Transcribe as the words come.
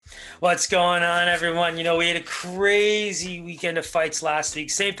What's going on, everyone? We had a crazy weekend of fights last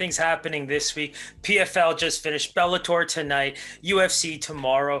week. Same thing's happening this week. PFL just finished, Bellator tonight, UFC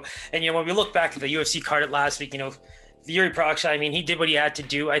tomorrow. And, when we look back at the UFC card at last week, the Yuri Prochazka, he did what he had to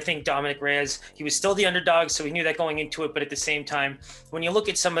do. I think Dominic Reyes, he was still the underdog, so we knew that going into it. But at the same time, when you look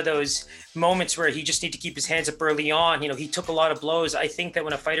at some of those moments where he just need to keep his hands up early on, he took a lot of blows. I think that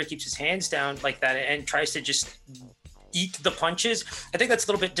when a fighter keeps his hands down like that and tries to just eat the punches, I think that's a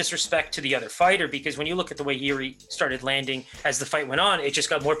little bit disrespect to the other fighter, because when you look at the way Yuri started landing as the fight went on, it just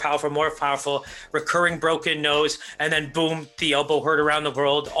got more powerful, recurring broken nose, and then boom, the elbow heard around the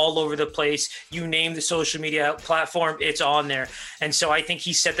world, all over the place. You name the social media platform, it's on there. And so I think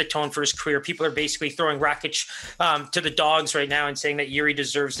he set the tone for his career. People are basically throwing Rakic to the dogs right now and saying that Yuri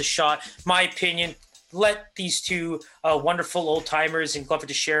deserves the shot. My opinion, let these two wonderful old timers in Glover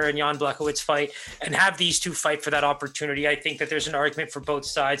Teixeira and Jan Blachowicz fight and have these two fight for that opportunity. I think that there's an argument for both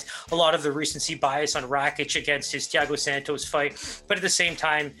sides. A lot of the recency bias on Rakic against his Thiago Santos fight. But at the same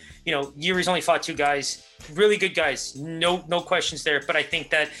time, Yuri's only fought two guys, really good guys. No questions there. But I think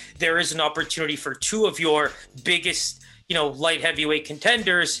that there is an opportunity for two of your biggest light heavyweight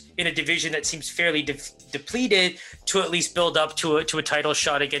contenders in a division that seems fairly depleted to at least build up to a title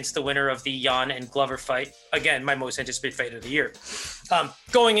shot against the winner of the Jan and Glover fight. Again, my most anticipated fight of the year.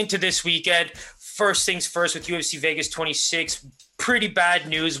 Going into this weekend, first things first with UFC Vegas 26, pretty bad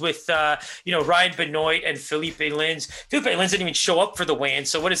news with, Ryan Benoit and Felipe Lins. Felipe Lins didn't even show up for the weigh-in.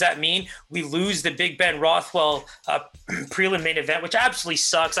 So what does that mean? We lose the Big Ben Rothwell prelim main event, which absolutely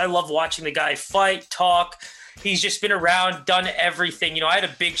sucks. I love watching the guy fight, talk. He's just been around, done everything. I had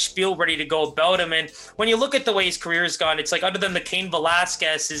a big spiel ready to go about him. And when you look at the way his career has gone, it's like, other than the Cain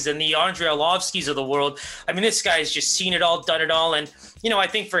Velasquez's and the Andrei Arlovskis of the world, this guy's just seen it all, done it all. And, I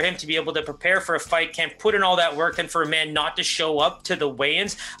think for him to be able to prepare for a fight camp, put in all that work, and for a man not to show up to the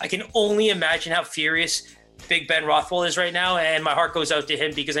weigh-ins, I can only imagine how furious Big Ben Rothwell is right now. And my heart goes out to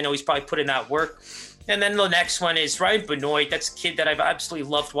him because I know he's probably put in that work. And then the next one is Ryan Benoit. That's a kid that I've absolutely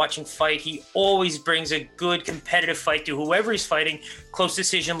loved watching fight. He always brings a good competitive fight to whoever he's fighting. Close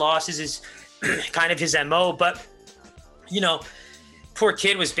decision losses is kind of his MO. But, poor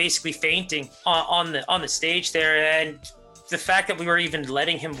kid was basically fainting on the stage there. And the fact that we were even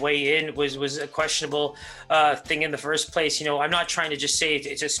letting him weigh in was a questionable thing in the first place. I'm not trying to just say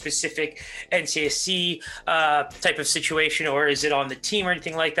it's a specific NCSC type of situation, or is it on the team or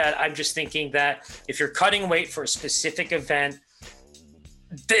anything like that. I'm just thinking that if you're cutting weight for a specific event,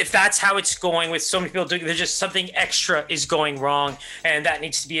 if that's how it's going with so many people doing, there's just something extra is going wrong, and that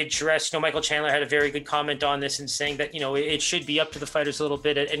needs to be addressed. Michael Chandler had a very good comment on this and saying that, it should be up to the fighters a little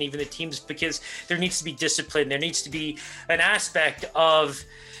bit and even the teams, because there needs to be discipline. There needs to be an aspect of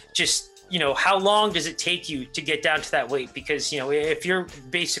just, how long does it take you to get down to that weight? Because, if you're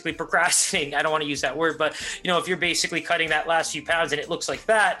basically procrastinating, I don't want to use that word, but, if you're basically cutting that last few pounds and it looks like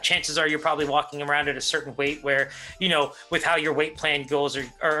that, chances are you're probably walking around at a certain weight where, with how your weight plan goals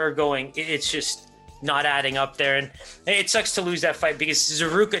are going, it's just not adding up there. And it sucks to lose that fight, because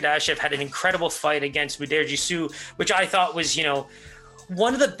Zaruk Adashev had an incredible fight against Mudair Jisoo, which I thought was,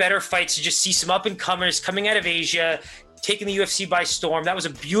 one of the better fights to just see some up-and-comers coming out of Asia, taking the UFC by storm. That was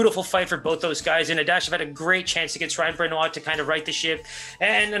a beautiful fight for both those guys. And Adashev had a great chance against Ryan Benoit to kind of right the ship.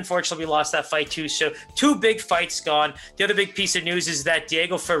 And unfortunately, we lost that fight too. So two big fights gone. The other big piece of news is that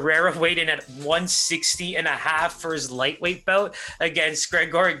Diego Ferreira weighed in at 160 and a half for his lightweight bout against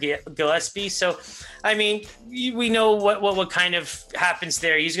Gregor Gillespie. So, we know what kind of happens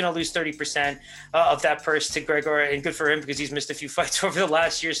there. He's going to lose 30% of that purse to Gregor, and good for him because he's missed a few fights over the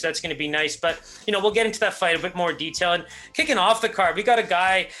last year. So that's going to be nice. But, we'll get into that fight a bit more detail. And kicking off the card, we got a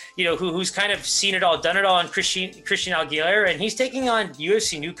guy, who's kind of seen it all, done it all, in Christian Aguilera, and he's taking on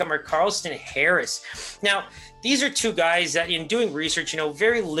UFC newcomer Carlston Harris. Now, these are two guys that, in doing research,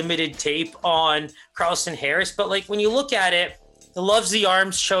 very limited tape on Carlston Harris, but when you look at it, he loves the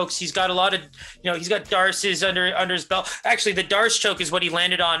arms chokes. He's got a lot of, he's got Darces under his belt. Actually, the Darce choke is what he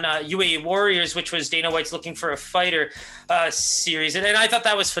landed on UAE Warriors, which was Dana White's Looking for a Fighter series. And I thought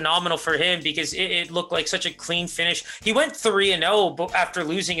that was phenomenal for him because it looked like such a clean finish. He went 3-0 after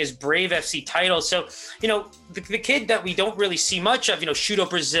losing his Brave FC title. So, the kid that we don't really see much of, Shudo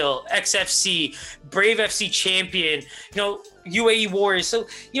Brazil, XFC, Brave FC champion, UAE Warriors. So,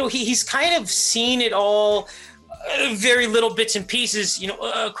 he's kind of seen it all, very little bits and pieces,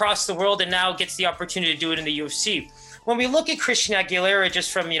 across the world, and now gets the opportunity to do it in the UFC. when we look at Christian Aguilera,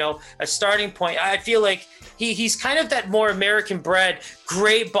 just from, a starting point, I feel like he's kind of that more American bred,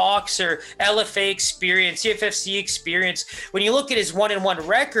 great boxer, LFA experience, CFFC experience. When you look at his 1-1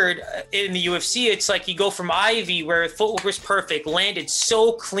 record in the UFC, it's like you go from Ivy, where footwork was perfect, landed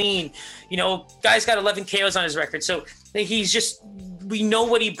so clean. Guy's got 11 KOs on his record. So we know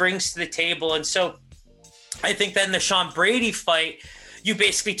what he brings to the table. And so I think then the Sean Brady fight, you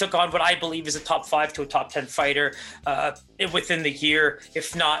basically took on what I believe is a top 5 to a top 10 fighter within the year,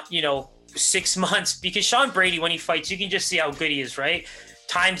 if not, 6 months, because Sean Brady, when he fights, you can just see how good he is, right?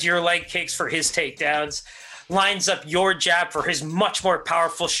 Times your leg kicks for his takedowns, lines up your jab for his much more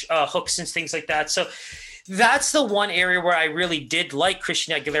powerful hooks and things like that. So that's the one area where I really did like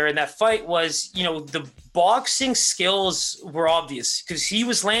Christian Aguilera in that fight was, the boxing skills were obvious because he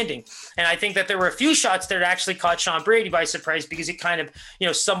was landing. And I think that there were a few shots that actually caught Sean Brady by surprise because it kind of,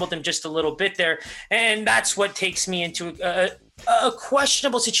 stumbled him just a little bit there. And that's what takes me into a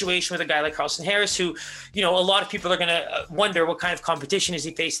questionable situation with a guy like Carlston Harris, who, a lot of people are going to wonder what kind of competition is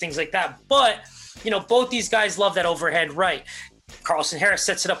he face, things like that. But, both these guys love that overhead right. Carlston Harris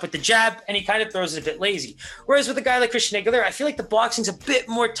sets it up with the jab, and he kind of throws it a bit lazy. Whereas with a guy like Christian Aguilera, I feel like the boxing's a bit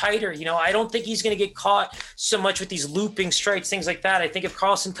more tighter. I don't think he's going to get caught so much with these looping strikes, things like that. I think if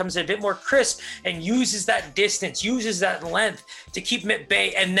Carlston comes in a bit more crisp and uses that distance, uses that length to keep him at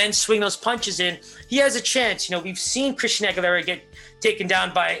bay and then swing those punches in, he has a chance. We've seen Christian Aguilera get taken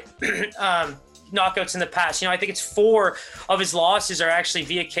down by knockouts in the past. I think it's 4 of his losses are actually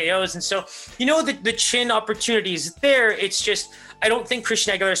via KOs. And so, the chin opportunity is there. It's just, I don't think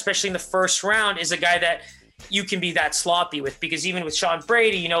Christian Aguilera, especially in the first round, is a guy that you can be that sloppy with, because even with Sean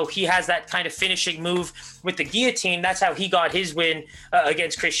Brady, he has that kind of finishing move with the guillotine. That's how he got his win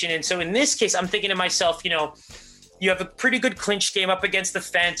against Christian. And so in this case, I'm thinking to myself, you have a pretty good clinch game up against the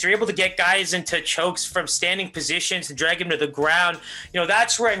fence. You're able to get guys into chokes from standing positions and drag them to the ground.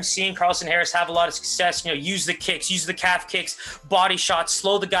 That's where I'm seeing Carlston Harris have a lot of success. Use the kicks, use the calf kicks, body shots,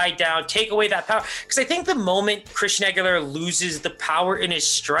 slow the guy down, take away that power. Because I think the moment Christian Aguilera loses the power in his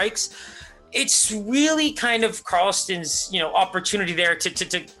strikes, it's really kind of Carlston's, opportunity there to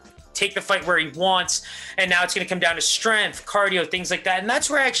take the fight where he wants. And now it's going to come down to strength, cardio, things like that. And that's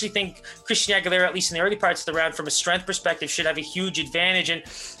where I actually think Christian Aguilera, at least in the early parts of the round, from a strength perspective, should have a huge advantage. And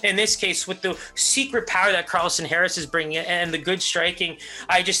in this case, with the secret power that Carlston Harris is bringing and the good striking,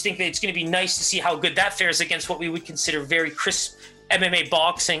 I just think that it's going to be nice to see how good that fares against what we would consider very crisp MMA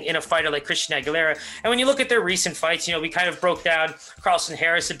boxing in a fighter like Christian Aguilera. And when you look at their recent fights, we kind of broke down Carlston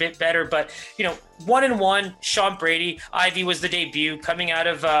Harris a bit better, but 1-1, Sean Brady, Ivy was the debut coming out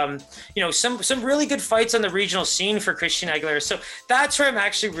of, some really good fights on the regional scene for Christian Aguilera. So that's where I'm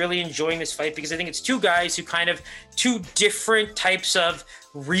actually really enjoying this fight, because I think it's two guys who kind of two different types of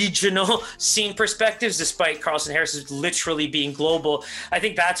regional scene perspectives, despite Carlston Harris literally being global. I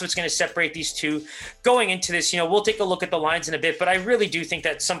think that's what's going to separate these two going into this. We'll take a look at the lines in a bit, but I really do think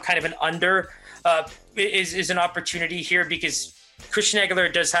that some kind of an under is an opportunity here, because Christian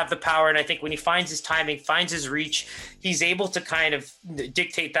Aguilera does have the power, and I think when he finds his timing, finds his reach, he's able to kind of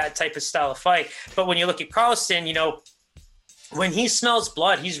dictate that type of style of fight. But when you look at Carlston, when he smells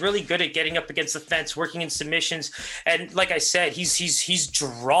blood, he's really good at getting up against the fence, working in submissions. And like I said, he's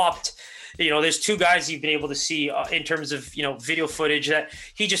dropped. There's 2 guys you've been able to see in terms of, video footage, that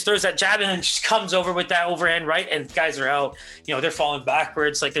he just throws that jab and then just comes over with that overhand right, and guys are out. They're falling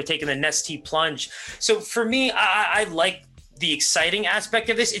backwards like they're taking the Nestea plunge. So for me, I like the exciting aspect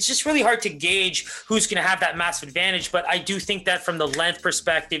of this. It's just really hard to gauge who's going to have that massive advantage. But I do think that from the length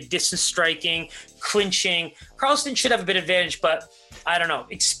perspective, distance striking, clinching, Carlston should have a bit of advantage, but I don't know,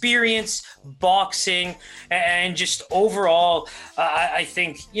 experience, boxing, and just overall, I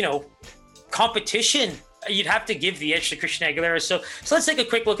think, competition, you'd have to give the edge to Christian Aguilera. So let's take a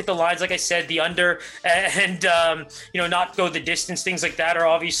quick look at the lines. Like I said, the under and, not go the distance, things like that are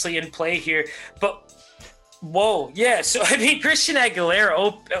obviously in play here. But whoa, yeah. So, Christian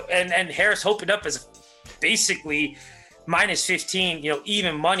Aguilera and Harris opened up as basically minus 15,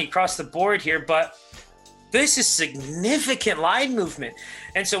 even money across the board here. But this is significant line movement.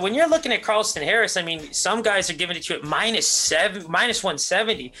 And so when you're looking at Carlston Harris, some guys are giving it to you at minus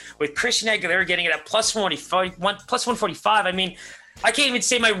 170, with Christian Aguilera getting it at plus 145. I can't even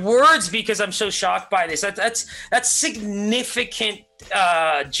say my words because I'm so shocked by this. That's significant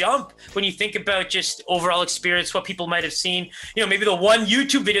jump when you think about just overall experience, what people might have seen. Maybe the one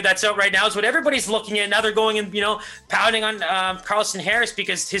YouTube video that's out right now is what everybody's looking at. Now they're going and, pounding on Carlston Harris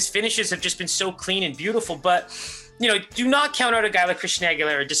because his finishes have just been so clean and beautiful. But, do not count out a guy like Christian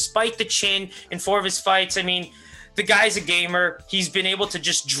Aguilera, despite the chin in 4 of his fights. The guy's a gamer. He's been able to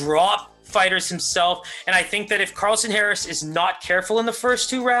just drop fighters himself. And I think that if Carlston Harris is not careful in the first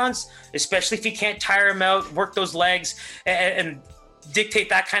 2 rounds, especially if he can't tire him out, work those legs and dictate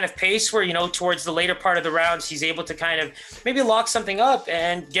that kind of pace where, towards the later part of the rounds, he's able to kind of maybe lock something up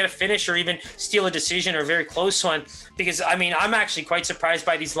and get a finish or even steal a decision or a very close one. Because, I'm actually quite surprised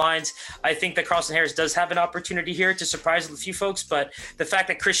by these lines. I think that Carlston Harris does have an opportunity here to surprise a few folks, but the fact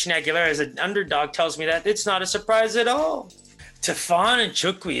that Christian Aguilera is an underdog tells me that it's not a surprise at all. Tafon and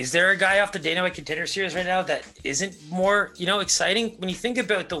Chukwi, is there a guy off the Dana White Contender Series right now that isn't more, exciting? When you think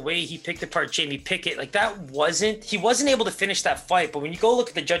about the way he picked apart Jamie Pickett, he wasn't able to finish that fight. But when you go look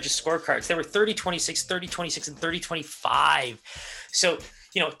at the judges' scorecards, they were 30-26, 30-26, and 30-25. So,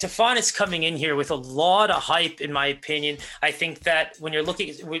 Tafon is coming in here with a lot of hype, in my opinion. I think that when you're looking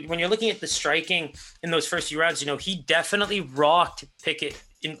at the striking in those first few rounds, he definitely rocked Pickett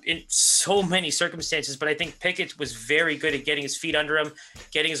in so many circumstances, but I think Pickett was very good at getting his feet under him,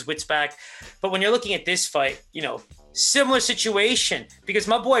 getting his wits back. But when you're looking at this fight, similar situation, because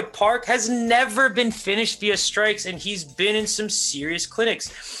my boy Park has never been finished via strikes, and he's been in some serious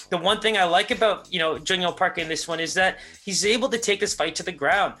clinics. The one thing I like about, Jung-Yong Park in this one is that he's able to take this fight to the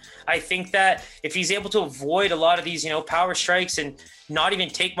ground. I think that if he's able to avoid a lot of these, power strikes and not even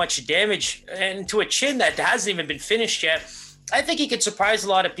take much damage and to a chin that hasn't even been finished yet, I think he could surprise a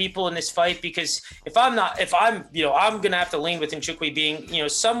lot of people in this fight, because I'm going to have to lean with Nchukwi being,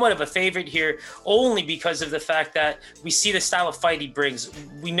 somewhat of a favorite here, only because of the fact that we see the style of fight he brings.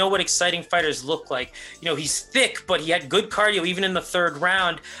 We know what exciting fighters look like. He's thick, but he had good cardio even in the 3rd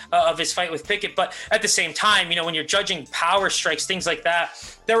round of his fight with Pickett. But at the same time, when you're judging power strikes, things like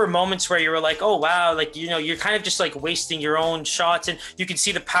that, there were moments where you were like, oh, wow, you're kind of just wasting your own shots, and you can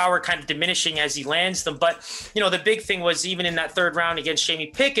see the power kind of diminishing as he lands them. But, the big thing was, even in that 3rd round against Jamie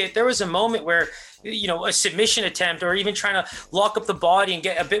Pickett, there was a moment where, a submission attempt or even trying to lock up the body and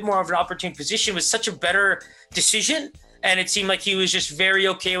get a bit more of an opportune position was such a better decision. And it seemed like he was just very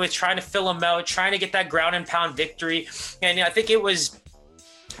okay with trying to fill him out, trying to get that ground and pound victory. And I think it was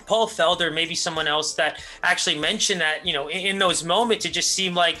Paul Felder, maybe someone else, that actually mentioned that, in those moments, it just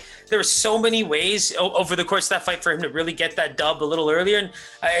seemed like there were so many ways over the course of that fight for him to really get that dub a little earlier. And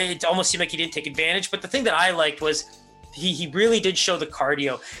it almost seemed like he didn't take advantage. But the thing that I liked was he really did show the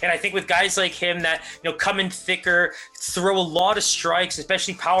cardio. And I think with guys like him that, come in thicker, throw a lot of strikes,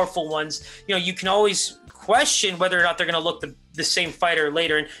 especially powerful ones, you can always question whether or not they're going to look the same fighter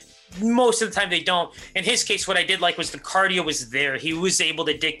later. And most of the time they don't. In his case, what I did like was the cardio was there. He was able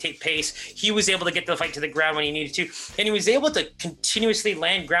to dictate pace. He was able to get the fight to the ground when he needed to. And he was able to continuously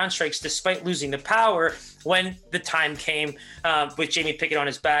land ground strikes despite losing the power when the time came with Jamie Pickett on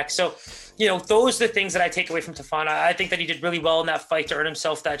his back. So, those are the things that I take away from Tafon. I think that he did really well in that fight to earn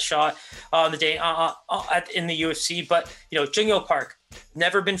himself that shot on the day in the UFC. But, Jung-Yong Park,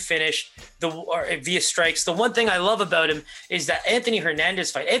 never been finished via strikes. The one thing I love about him is that Anthony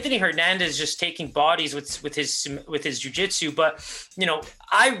Hernandez fight. Anthony Hernandez just taking bodies with his jiu-jitsu. But,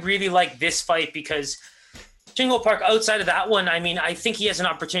 I really like this fight because Jung-Yong Park, outside of that one, I think he has an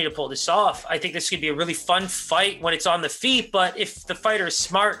opportunity to pull this off. I think this could be a really fun fight when it's on the feet, but if the fighter is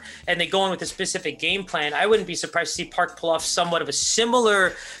smart and they go in with a specific game plan, I wouldn't be surprised to see Park pull off somewhat of a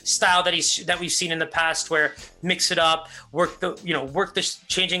similar style that we've seen in the past, where mix it up, work the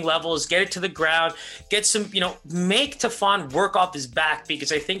changing levels, get it to the ground, get some, make Tafon work off his back,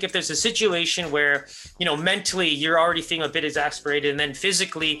 because I think if there's a situation where, mentally you're already feeling a bit exasperated, and then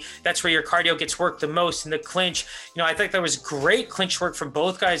physically that's where your cardio gets worked the most in the clinch. I think there was great clinch work from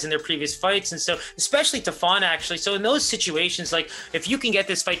both guys in their previous fights. And so, especially Tafon, actually. So in those situations, if you can get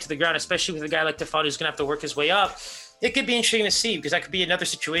this fight to the ground, especially with a guy like Tafon who's going to have to work his way up, it could be interesting to see, because that could be another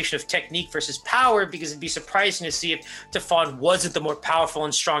situation of technique versus power, because it'd be surprising to see if Tafon wasn't the more powerful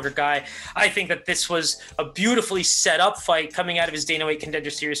and stronger guy. I think that this was a beautifully set up fight coming out of his Dana White Contender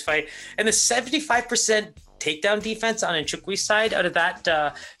Series fight. And the 75% takedown defense on Nchukwi's side out of that,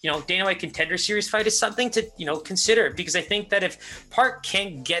 Dana White Contender Series fight is something to, consider, because I think that if Park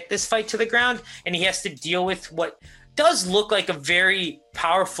can't get this fight to the ground and he has to deal with what does look like a very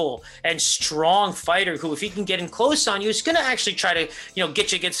powerful and strong fighter who, if he can get in close on you, is going to actually try to,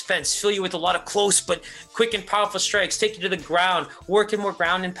 get you against the fence, fill you with a lot of close but quick and powerful strikes, take you to the ground, working more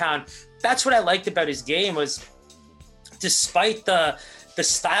ground and pound. That's what I liked about his game, was despite the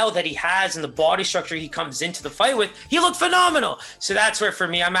style that he has and the body structure he comes into the fight with, he looked phenomenal. So that's where, for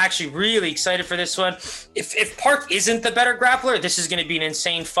me, I'm actually really excited for this one. If Park isn't the better grappler, this is going to be an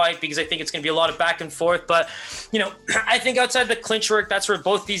insane fight, because I think it's going to be a lot of back and forth. But, I think outside the clinch work, that's where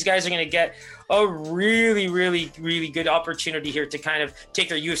both these guys are going to get a really, really, really good opportunity here to kind of take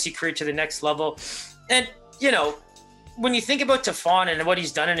their UFC career to the next level. And, when you think about Tafon and what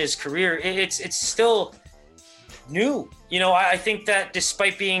he's done in his career, it's still new. I think that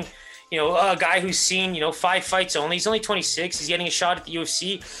despite being, a guy who's seen, 5 fights only, he's only 26. He's getting a shot at the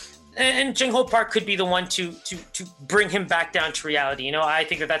UFC. And Jing Ho Park could be the one to bring him back down to reality. I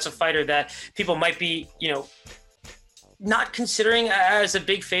think that that's a fighter that people might be, not considering as a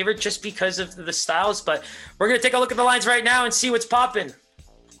big favorite just because of the styles. But we're going to take a look at the lines right now and see what's popping.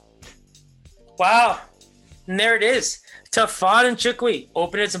 Wow. And there it is. Tafon Nchukwi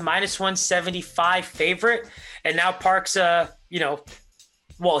opened as a -175 favorite. And now Park's,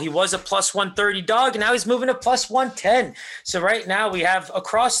 he was a +130 dog, and now he's moving to +110. So right now we have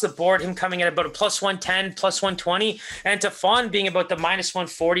across the board him coming at about a +110, +120, and Tafon being about the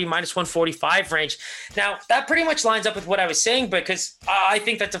 -140, -145 range. Now that pretty much lines up with what I was saying, because I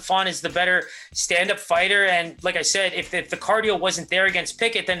think that Tafon is the better stand-up fighter. And like I said, if the cardio wasn't there against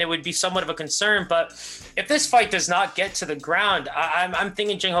Pickett, then it would be somewhat of a concern. But if this fight does not get to the ground, I'm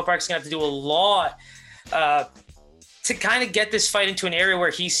thinking Jing Ho Park's gonna have to do a lot to kind of get this fight into an area where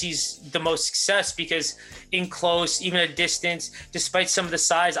he sees the most success, because in close, even at distance, despite some of the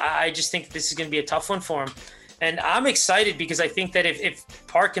size, I just think this is going to be a tough one for him. And I'm excited because I think that if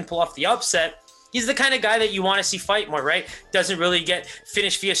Park can pull off the upset, he's the kind of guy that you want to see fight more, right? Doesn't really get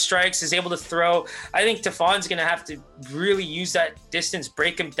finished via strikes, is able to throw. I think Tafon's going to have to really use that distance,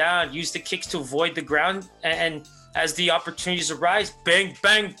 break him down, use the kicks to avoid the ground. And as the opportunities arise, bang,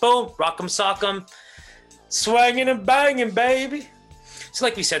 bang, boom, rock 'em, sock 'em. Swanging and banging, baby. So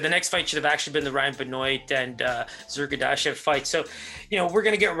like we said, the next fight should have actually been the Ryan Benoit and Zurgadashev fight. So, we're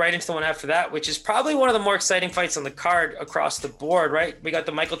going to get right into the one after that, which is probably one of the more exciting fights on the card across the board, right? We got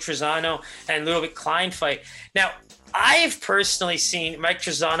the Michael Trezano and Ludovic Klein fight. Now, I've personally seen Mike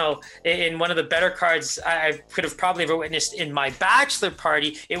Trezano in one of the better cards I could have probably ever witnessed in my bachelor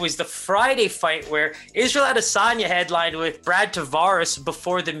party. It was the Friday fight where Israel Adesanya headlined with Brad Tavares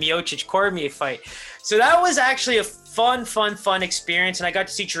before the Miocic-Cormier fight. So that was actually a fun experience, and I got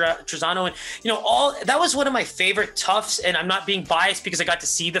to see Trezano, and that was one of my favorite toughs. And I'm not being biased because I got to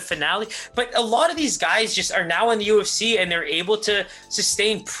see the finale, but a lot of these guys just are now in the UFC and they're able to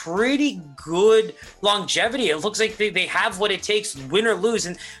sustain pretty good longevity. It looks like they have what it takes, win or lose.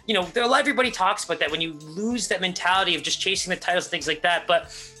 And everybody talks about that when you lose that mentality of just chasing the titles and things like that,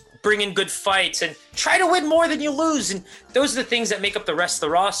 but bring in good fights and try to win more than you lose. And those are the things that make up the rest of the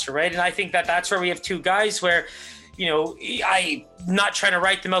roster, right? And I think that that's where we have two guys where, I'm not trying to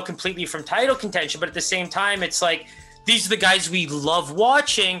write them out completely from title contention, but at the same time, it's like, these are the guys we love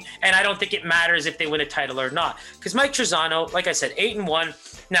watching, and I don't think it matters if they win a title or not. Because Mike Trezano, like I said, 8-1.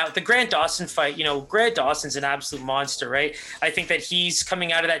 Now, the Grant Dawson fight, Grant Dawson's an absolute monster, right? I think that he's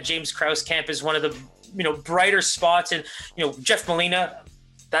coming out of that James Krause camp as one of the, brighter spots. And, Jeff Molina,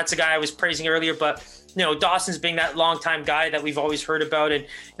 that's a guy I was praising earlier, but Dawson's being that longtime guy that we've always heard about. And,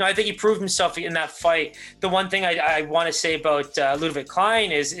 I think he proved himself in that fight. The one thing I want to say about Ludovic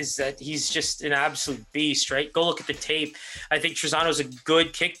Klein is that he's just an absolute beast, right? Go look at the tape. I think Trezano's a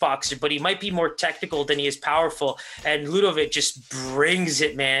good kickboxer, but he might be more technical than he is powerful. And Ludovic just brings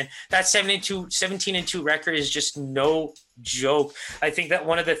it, man. That 17-2 record is just no joke. I think that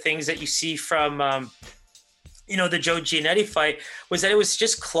one of the things that you see from, the Joe Giannetti fight was that it was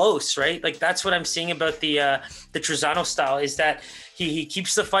just close, right? Like that's what I'm seeing about the Trezano style, is that he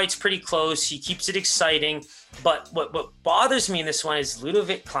keeps the fights pretty close. He keeps it exciting. But what bothers me in this one is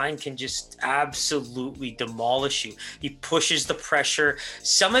Ludovic Klein can just absolutely demolish you. He pushes the pressure.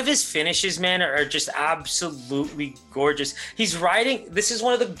 Some of his finishes, man, are just absolutely gorgeous. He's riding, this is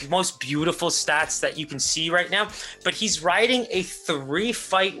one of the most beautiful stats that you can see right now, but he's riding a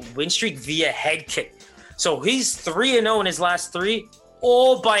 3-fight win streak via head kick. So he's 3-0 in his last 3,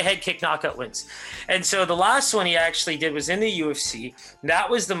 all by head kick knockout wins. And so the last one he actually did was in the UFC. That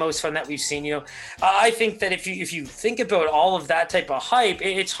was the most fun that we've seen. I think that if you think about all of that type of hype,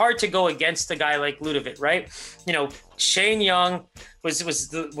 it's hard to go against a guy like Ludovic, right? Shane Young was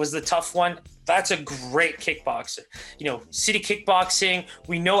the tough one. That's a great kickboxer. City Kickboxing,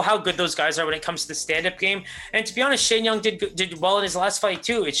 we know how good those guys are when it comes to the stand-up game. And to be honest, Shane Young did well in his last fight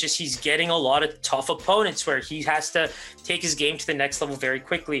too. It's just he's getting a lot of tough opponents where he has to take his game to the next level very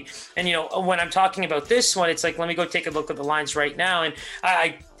quickly. And, when I'm talking about this one, it's like, let me go take a look at the lines right now. And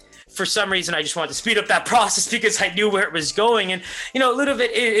for some reason, I just wanted to speed up that process because I knew where it was going. And,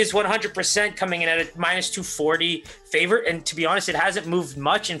 Ludovic is 100% coming in at a minus 240 favorite. And to be honest, it hasn't moved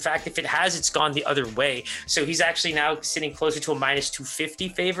much. In fact, if it has, it's gone the other way. So he's actually now sitting closer to a minus 250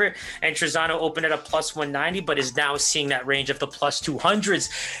 favorite. And Trizano opened at a plus 190, but is now seeing that range of the plus 200s.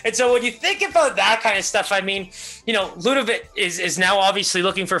 And so when you think about that kind of stuff, I mean, Ludovic is now obviously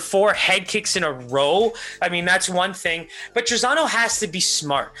looking for 4 head kicks in a row. I mean, that's one thing. But Trizano has to be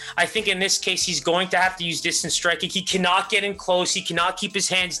smart. I think in this case, he's going to have to use distance striking. He cannot get in close. He cannot keep his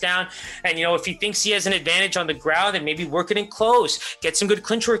hands down. And, if he thinks he has an advantage on the ground, then maybe work it in close, get some good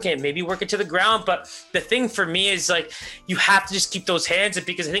clinch work in, maybe work it to the ground. But the thing for me is like, you have to just keep those hands in,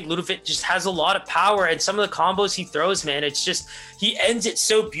 because I think Ludovic just has a lot of power, and some of the combos he throws, man, it's just, he ends it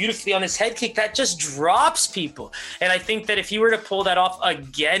so beautifully on his head kick that just drops people. And I think that if he were to pull that off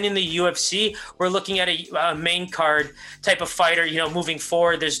again in the UFC, we're looking at a main card type of fighter, moving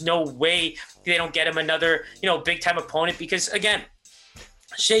forward. There's no way they don't get him another, big time opponent, because again,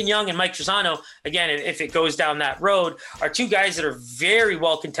 Shane Young and Mike Trizano, again, if it goes down that road, are two guys that are very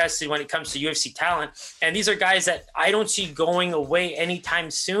well contested when it comes to UFC talent. And these are guys that I don't see going away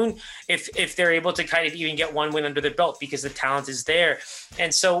anytime soon if they're able to kind of even get one win under their belt, because the talent is there.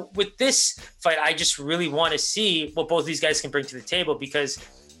 And so with this fight, I just really want to see what both these guys can bring to the table, because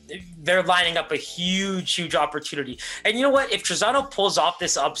they're lining up a huge opportunity. And you know what? If Trizano pulls off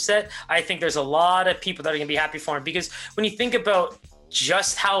this upset, I think there's a lot of people that are going to be happy for him, because when you think about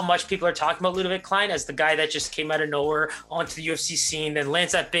just how much people are talking about Ludovic Klein as the guy that just came out of nowhere onto the UFC scene, then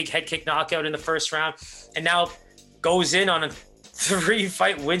lands that big head kick knockout in the first round, and now goes in on a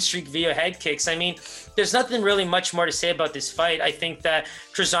 3-fight win streak via head kicks. I mean, there's nothing really much more to say about this fight. I think that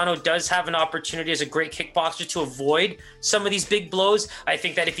Trizano does have an opportunity as a great kickboxer to avoid some of these big blows. I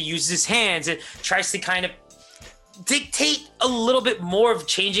think that if he uses his hands and tries to kind of dictate a little bit more of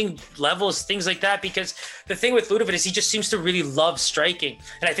changing levels, things like that, because the thing with Ludovic is he just seems to really love striking.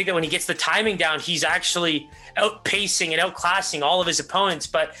 And I think that when he gets the timing down, he's actually outpacing and outclassing all of his opponents.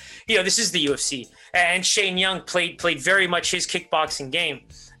 But, this is the UFC, and Shane Young played very much his kickboxing game.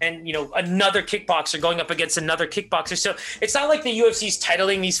 And, another kickboxer going up against another kickboxer. So it's not like the UFC's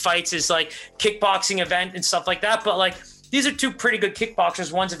titling these fights as like kickboxing event and stuff like that, but like, these are two pretty good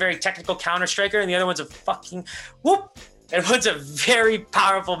kickboxers. One's a very technical counter striker, and the other one's a fucking whoop. And one's a very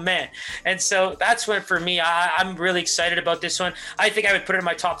powerful man. And so that's when, for me, I'm really excited about this one. I think I would put it in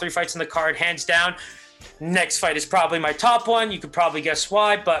my top 3 fights on the card, hands down. Next fight is probably my top one. You could probably guess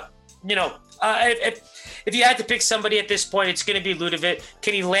why. But, if you had to pick somebody at this point, it's going to be Ludovic.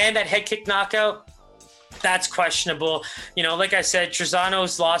 Can he land that head kick knockout? That's questionable. Like I said,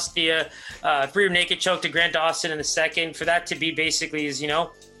 Trizano's lost the rear naked choke to Grant Dawson in the second. For that to be basically his,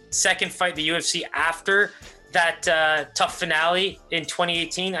 second fight in the UFC after that tough finale in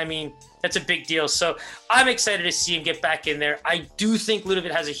 2018. I mean, that's a big deal. So I'm excited to see him get back in there. I do think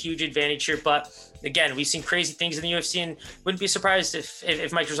Ludovic has a huge advantage here, but again, we've seen crazy things in the UFC, and wouldn't be surprised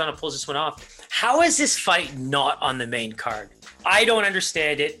if Mike Trizano pulls this one off. How is this fight not on the main card? I don't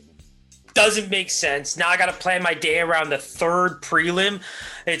understand it. Doesn't make sense. Now I got to plan my day around the third prelim.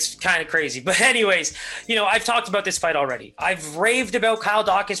 It's kind of crazy. But anyways, I've talked about this fight already. I've raved about Kyle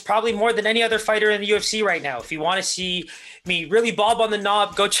Dawkins probably more than any other fighter in the UFC right now. If you want to see me really bob on the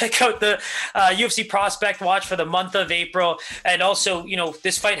knob, go check out the UFC Prospect Watch for the month of April. And also,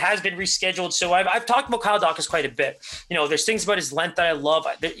 this fight has been rescheduled. So I've talked about Kyle Dawkins quite a bit. There's things about his length that I love.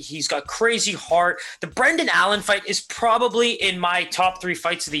 He's got crazy heart. The Brendan Allen fight is probably in my top 3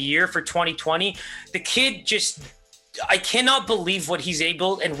 fights of the year for 2020. The kid just, I cannot believe what he's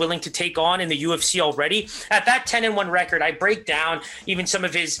able and willing to take on in the UFC already. At that 10-1 record, I break down even some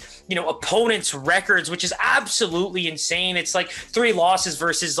of his, opponents' records, which is absolutely insane. It's like 3 losses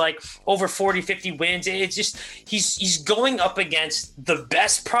versus like over 40, 50 wins. It's just, he's going up against the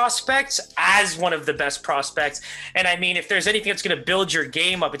best prospects as one of the best prospects. And I mean, if there's anything that's going to build your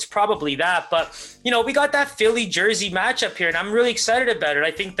game up, it's probably that. But, we got that Philly Jersey matchup here, and I'm really excited about it.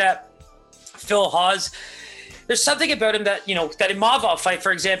 I think that Phil Hawes, there's something about him that, that Imavov fight,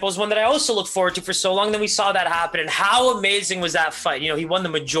 for example, is one that I also look forward to for so long. Then we saw that happen. And how amazing was that fight? He won the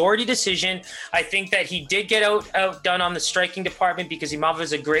majority decision. I think that he did get outdone on the striking department because Imavov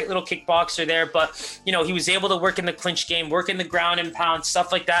is a great little kickboxer there. But, he was able to work in the clinch game, work in the ground and pound,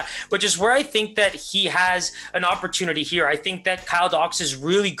 stuff like that, which is where I think that he has an opportunity here. I think that Kyle Dawkins is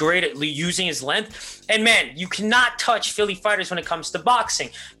really great at using his length. And man, you cannot touch Philly fighters when it comes to boxing.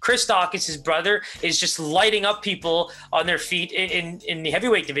 Chris Dawkins, his brother, is just lighting up top people on their feet in the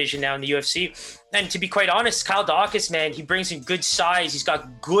heavyweight division now in the UFC. And to be quite honest, Kyle Daukaus, man, he brings in good size. He's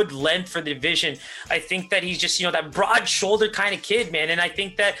got good length for the division. I think that he's just, that broad shoulder kind of kid, man. And I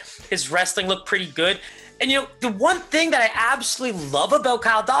think that his wrestling looked pretty good. And, the one thing that I absolutely love about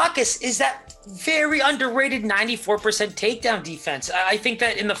Kyle Daukaus is that very underrated 94% takedown defense. I think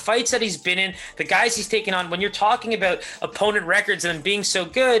that in the fights that he's been in, the guys he's taken on, when you're talking about opponent records and being so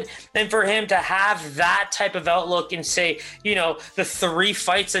good, then for him to have that type of outlook and say, the 3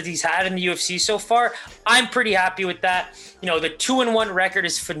 fights that he's had in the UFC so far, I'm pretty happy with that. The 2-1 record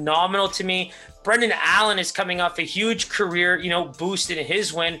is phenomenal to me. Brendan Allen is coming off a huge career, boost in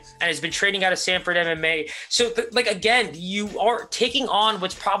his win and has been training out of Sanford MMA. So, again, you are taking on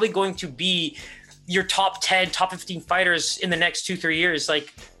what's probably going to be your top 10, top 15 fighters in the next 2-3 years.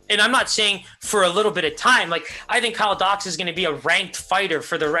 And I'm not saying for a little bit of time. I think Kyle Daukaus is going to be a ranked fighter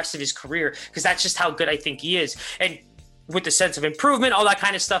for the rest of his career because that's just how good I think he is. And with the sense of improvement, all that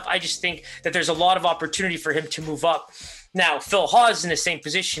kind of stuff, I just think that there's a lot of opportunity for him to move up. Now, Phil Hawes is in the same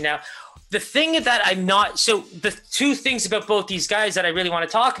position now. The thing that the 2 things about both these guys that I really want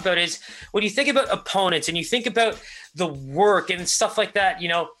to talk about is when you think about opponents and you think about the work and stuff like that,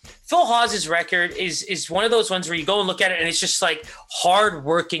 Phil Hawes' record is one of those ones where you go and look at it and it's just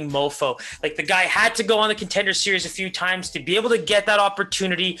hard-working mofo. The guy had to go on the Contender Series a few times to be able to get that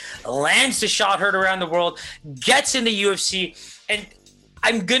opportunity, lands the shot heard around the world, gets in the UFC, and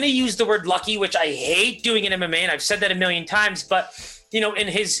I'm going to use the word lucky, which I hate doing in MMA, and I've said that a million times, but, in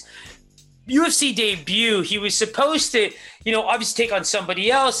his UFC debut, he was supposed to, obviously take on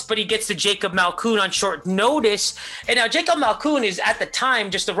somebody else, but he gets to Jacob Malkoun on short notice. And now Jacob Malkoun is at the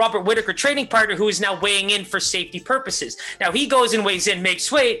time just a Robert Whittaker training partner who is now weighing in for safety purposes. Now he goes and weighs in,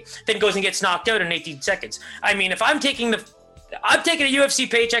 makes weight, then goes and gets knocked out in 18 seconds. I mean, if I'm taking a UFC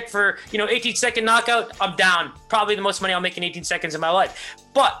paycheck for, 18-second knockout, I'm down. Probably the most money I'll make in 18 seconds in my life.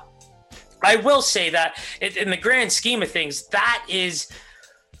 But I will say that in the grand scheme of things, that is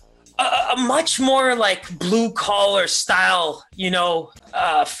a much more blue collar style,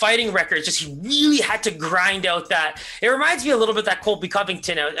 fighting record. Just he really had to grind out that. It reminds me a little bit of that Colby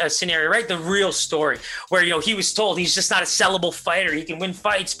Covington scenario, right? The real story where, he was told he's just not a sellable fighter. He can win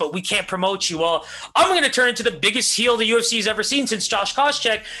fights, but we can't promote you. Well, I'm going to turn into the biggest heel the UFC's ever seen since Josh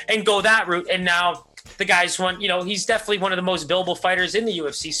Koscheck and go that route. And now the guy's he's definitely one of the most billable fighters in the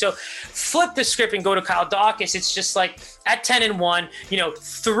UFC. So flip the script and go to Kyle Daukaus. It's just at 10-1,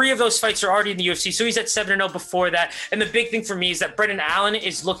 3 of those fights are already in the UFC. So he's at 7-0 before that. And the big thing for me is that Brendan Allen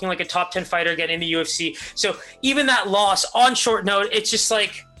is looking like a top 10 fighter again in the UFC. So even that loss on short note, it's just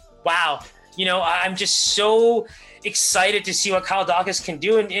wow, I'm just so excited to see what Kyle Daukaus can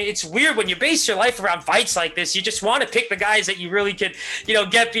do. And it's weird when you base your life around fights like this, you just want to pick the guys that you really could,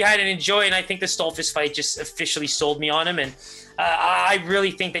 get behind and enjoy. And I think the Stolfus fight just officially sold me on him. And I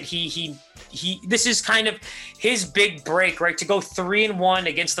really think that he this is kind of his big break, right? To go 3-1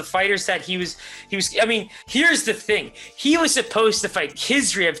 against the fighters that he was, I mean, here's the thing. He was supposed to fight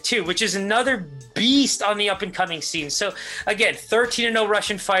Khizriev too, which is another beast on the up and coming scene. So again, 13-0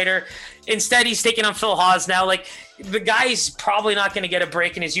 Russian fighter. Instead, he's taking on Phil Hawes now. The guy's probably not going to get a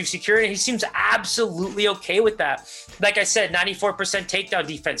break in his UFC career, and he seems absolutely okay with that. Like I said, 94% takedown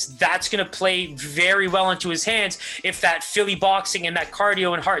defense. That's going to play very well into his hands if that Philly boxing and that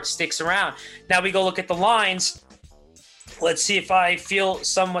cardio and heart sticks around. Now we go look at the lines. Let's see if I feel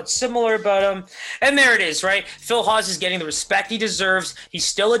somewhat similar about him. And there it is, right? Phil Hawes is getting the respect he deserves. He's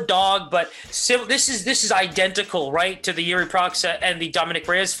still a dog, but this is identical, right, to the Yuri Proxa and the Dominic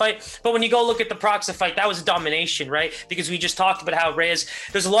Reyes fight. But when you go look at the Proxa fight, that was a domination, right? Because we just talked about how Reyes,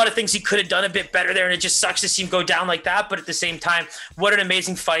 there's a lot of things he could have done a bit better there, and it just sucks to see him go down like that. But at the same time, what an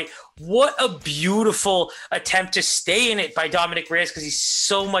amazing fight. What a beautiful attempt to stay in it by Dominic Reyes, because he's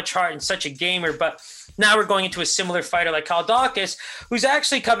so much heart and such a gamer. But now we're going into a similar fighter like Kyle Daukaus, who's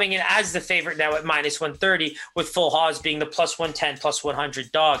actually coming in as the favorite now at -130, with Phil Hawes being the +110,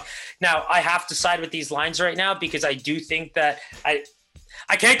 +100 dog. Now, I have to side with these lines right now because I do think that I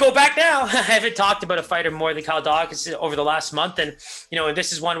can't go back now. I haven't talked about a fighter more than Kyle Daukaus over the last month. And, and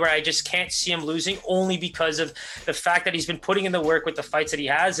this is one where I just can't see him losing, only because of the fact that he's been putting in the work with the fights that he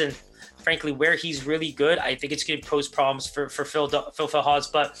has. And frankly, where he's really good, I think it's going to pose problems for Phil Hawes.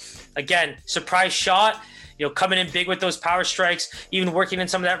 But again, surprise shot, coming in big with those power strikes, even working in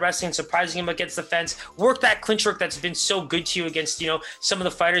some of that wrestling, surprising him against the fence, work that clinch work that's been so good to you against, some of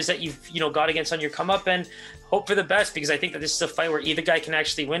the fighters that you've, got against on your come up, and hope for the best, because I think that this is a fight where either guy can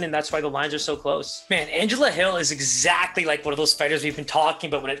actually win, and that's why the lines are so close. Man, Angela Hill is exactly like one of those fighters we've been talking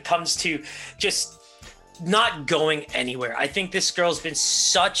about when it comes to just not going anywhere. I think this girl's been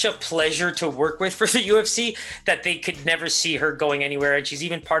such a pleasure to work with for the UFC that they could never see her going anywhere. And she's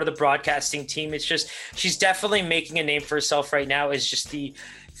even part of the broadcasting team. It's just, she's definitely making a name for herself right now as just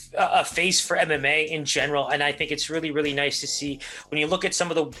a face for MMA in general. And I think it's really, really nice to see when you look at some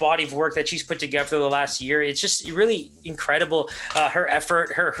of the body of work that she's put together the last year. It's just really incredible. Her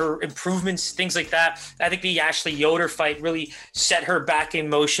effort, her improvements, things like that. I think the Ashley Yoder fight really set her back in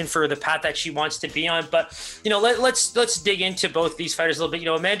motion for the path that she wants to be on. But, let's dig into both these fighters a little bit.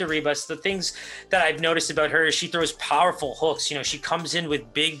 Amanda Ribas, the things that I've noticed about her is she throws powerful hooks. She comes in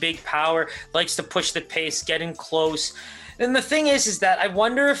with big power, likes to push the pace, get in close. And the thing is that I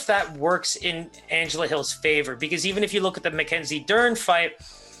wonder if that works in Angela Hill's favor, because even if you look at the Mackenzie Dern fight,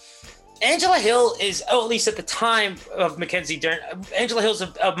 Angela Hill is, at least at the time of Mackenzie Dern, Angela Hill's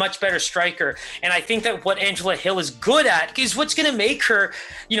a much better striker. And I think that what Angela Hill is good at is what's going to make her,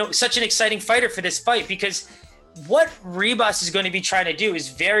 such an exciting fighter for this fight, because what Ribas is going to be trying to do is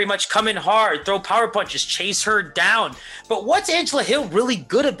very much come in hard, throw power punches, chase her down. But what's Angela Hill really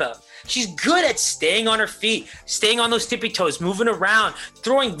good about? She's good at staying on her feet, staying on those tippy toes, moving around,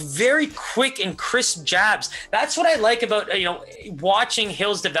 throwing very quick and crisp jabs. That's what I like about, watching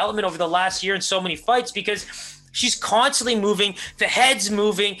Hill's development over the last year in so many fights, because she's constantly moving, the head's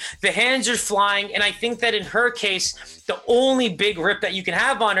moving, the hands are flying. And I think that in her case, the only big rip that you can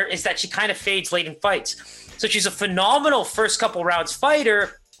have on her is that she kind of fades late in fights. So she's a phenomenal first couple rounds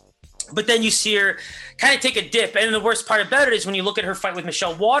fighter, but then you see her kind of take a dip. And the worst part about it is when you look at her fight with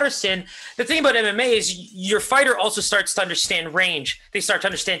Michelle Waterson, the thing about MMA is your fighter also starts to understand range. They start to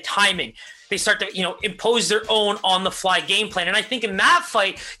understand timing. They start to, impose their own on-the-fly game plan. And I think in that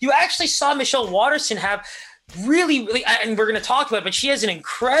fight, you actually saw Michelle Waterson have really, and we're going to talk about it, but she has an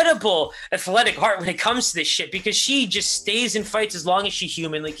incredible athletic heart when it comes to this shit, because she just stays in fights as long as she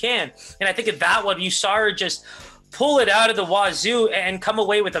humanly can. And I think at that one, you saw her just pull it out of the wazoo and come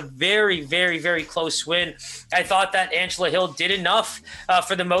away with a very, very, very close win. I thought that Angela Hill did enough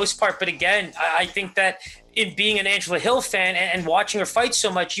for the most part. But again, I think that in being an Angela Hill fan and watching her fight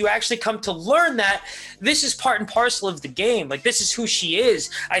so much, you actually come to learn that this is part and parcel of the game. Like, this is who she is.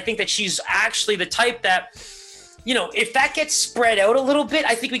 I think that she's actually the type that, if that gets spread out a little bit,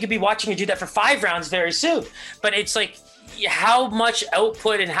 I think we could be watching her do that for 5 rounds very soon. But it's like how much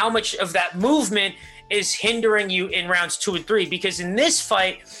output and how much of that movement is hindering you in rounds 2 and 3. Because in this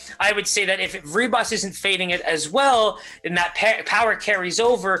fight, I would say that if Ribas isn't fading it as well, and that power carries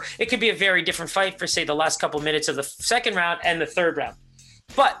over, it could be a very different fight for, say, the last couple minutes of the second round and the third round.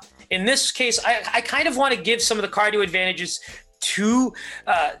 But in this case, I kind of want to give some of the cardio advantages to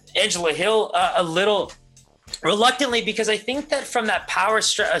Angela Hill a little reluctantly, because I think that from that power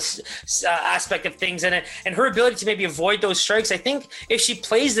aspect of things and her ability to maybe avoid those strikes, I think if she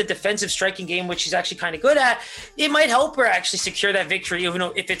plays the defensive striking game, which she's actually kind of good at, it might help her actually secure that victory, even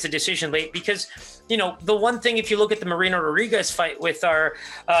if it's a decision late. Because, the one thing, if you look at the Marina Rodriguez fight with our,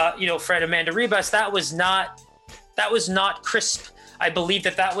 friend Amanda Ribas, that was not crisp. I believe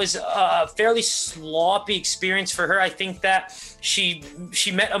that was a fairly sloppy experience for her. I think that she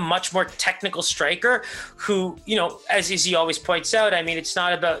met a much more technical striker who, as Izzy always points out, I mean, it's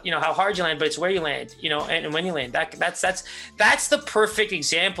not about, how hard you land, but it's where you land, and when you land. That's the perfect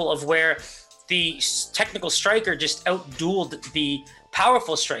example of where the technical striker just outdueled the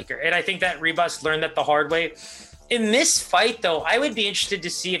powerful striker. And I think that Ribas learned that the hard way. In this fight, though, I would be interested to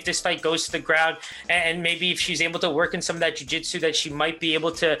see if this fight goes to the ground and maybe if she's able to work in some of that jiu-jitsu that she might be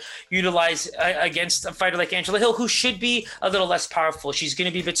able to utilize against a fighter like Angela Hill, who should be a little less powerful. She's going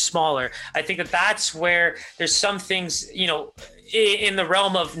to be a bit smaller. I think that's where there's some things, in the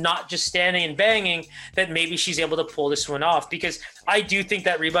realm of not just standing and banging, that maybe she's able to pull this one off, because I do think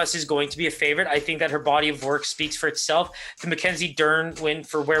that Ribas is going to be a favorite. I think that her body of work speaks for itself. The Mackenzie Dern win,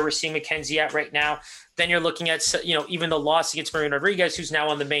 for where we're seeing Mackenzie at right now. Then you're looking at, even the loss against Marina Rodriguez, who's now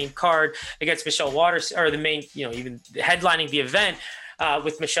on the main card against Michelle Waterson, or the main, even headlining the event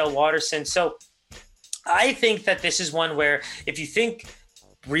with Michelle Waterson. So I think that this is one where if you think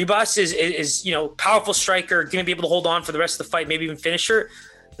Ribas is powerful striker, going to be able to hold on for the rest of the fight, maybe even finish her,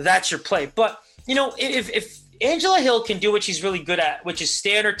 that's your play. But, if Angela Hill can do what she's really good at, which is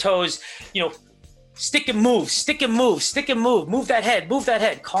stay on her toes, stick and move that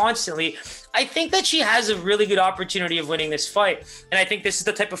head constantly, I think that she has a really good opportunity of winning this fight. And I think this is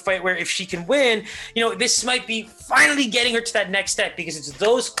the type of fight where if she can win, this might be finally getting her to that next step, because it's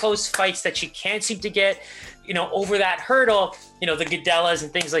those close fights that she can't seem to get, over that hurdle, the Godellas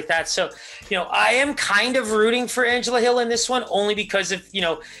and things like that. So, I am kind of rooting for Angela Hill in this one, only because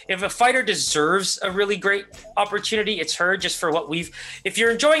if a fighter deserves a really great opportunity, it's her, just for if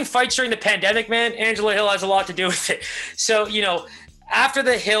you're enjoying fights during the pandemic, man, Angela Hill has a lot to do with it. So, after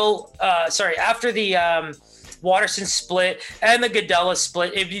the Waterson split and the Godella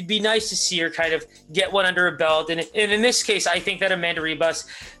split, it'd be nice to see her kind of get one under her belt. And in this case, I think that Amanda Ribas,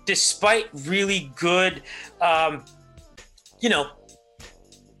 despite really good,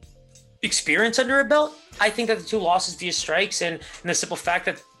 experience under her belt, I think that the 2 losses via strikes and the simple fact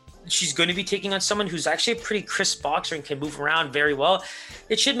that she's going to be taking on someone who's actually a pretty crisp boxer and can move around very well,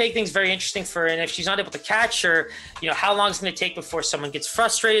 it should make things very interesting for her. And if she's not able to catch her, how long is it going to take before someone gets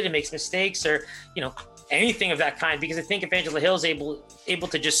frustrated and makes mistakes, or, anything of that kind? Because I think if Angela Hill is able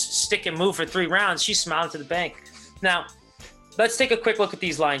to just stick and move for 3 rounds, she's smiling to the bank. Now, let's take a quick look at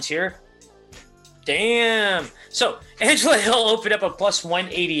these lines here. Damn. So Angela Hill opened up a plus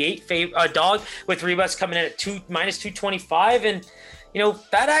 188 dog, with Ribas coming in at minus 225. And,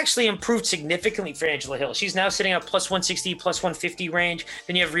 that actually improved significantly for Angela Hill. She's now sitting at plus 160, plus 150 range.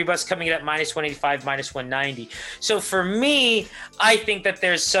 Then you have Ribas coming in at minus 185, minus 190. So for me, I think that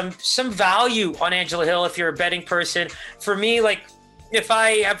there's some value on Angela Hill if you're a betting person. For me, like, if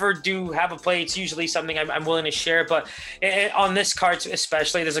I ever do have a play, it's usually something I'm willing to share. But on this card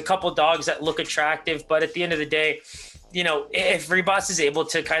especially, there's a couple dogs that look attractive. But at the end of the day, if Ribas is able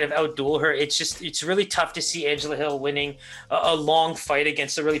to kind of outduel her, it's really tough to see Angela Hill winning a long fight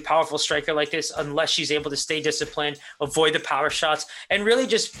against a really powerful striker like this, unless she's able to stay disciplined, avoid the power shots, and really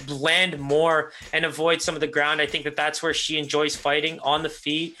just land more and avoid some of the ground. I think that that's where she enjoys fighting, on the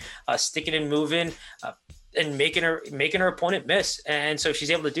feet, sticking and moving, and making her opponent miss. And so if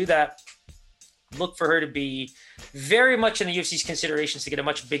she's able to do that, look for her to be very much in the UFC's considerations to get a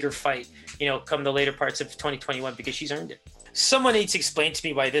much bigger fight, come the later parts of 2021, because she's earned it. Someone needs to explain to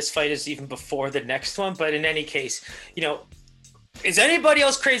me why this fight is even before the next one. But in any case, is anybody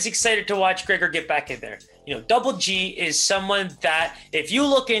else crazy excited to watch Gregor get back in there? Double G is someone that, if you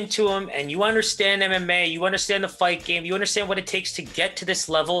look into him and you understand MMA, you understand the fight game, you understand what it takes to get to this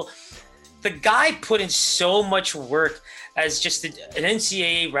level, the guy put in so much work as just an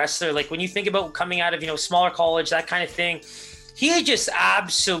NCAA wrestler. Like, when you think about coming out of, smaller college, that kind of thing, he just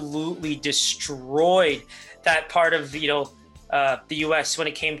absolutely destroyed that part of, the U.S. when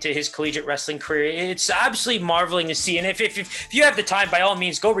it came to his collegiate wrestling career. It's absolutely marveling to see. And if you have the time, by all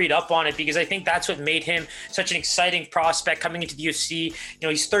means, go read up on it, because I think that's what made him such an exciting prospect coming into the UFC.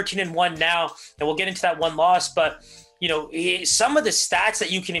 He's 13-1 now, and we'll get into that one loss, but some of the stats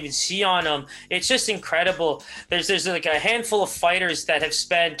that you can even see on him, it's just incredible. There's like a handful of fighters that have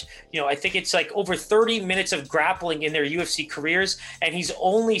spent, I think it's like over 30 minutes of grappling in their UFC careers, and he's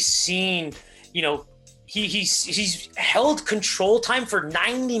only seen, he's held control time for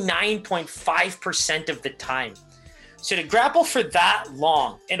 99.5% of the time. So to grapple for that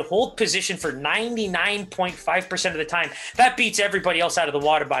long and hold position for 99.5% of the time, that beats everybody else out of the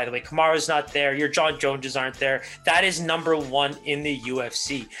water, by the way. Kamaru's not there. Your John Joneses aren't there. That is number 1 in the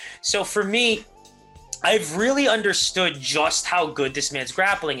UFC. So for me, I've really understood just how good this man's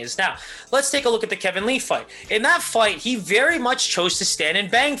grappling is. Now, let's take a look at the Kevin Lee fight. In that fight, he very much chose to stand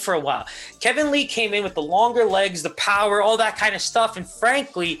and bang for a while. Kevin Lee came in with the longer legs, the power, all that kind of stuff. And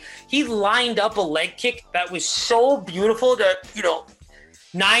frankly, he lined up a leg kick that was so beautiful that,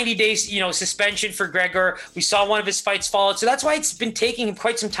 90 days, suspension for Gregor. We saw one of his fights followed. So that's why it's been taking him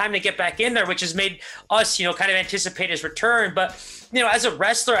quite some time to get back in there, which has made us, kind of anticipate his return. But, as a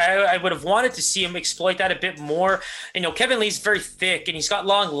wrestler, I would have wanted to see him exploit that a bit more. Kevin Lee's very thick and he's got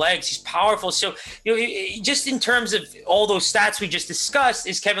long legs. He's powerful. So, just in terms of all those stats we just discussed,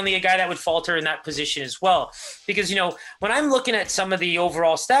 is Kevin Lee a guy that would falter in that position as well? Because, when I'm looking at some of the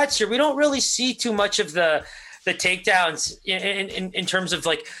overall stats here, we don't really see too much of the takedowns in terms of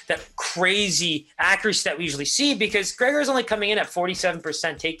like that crazy accuracy that we usually see, because Gregor's only coming in at 47%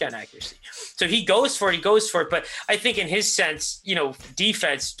 takedown accuracy. So he goes for it. But I think in his sense,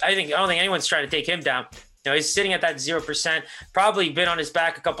 defense, I don't think anyone's trying to take him down. He's sitting at that 0%, probably been on his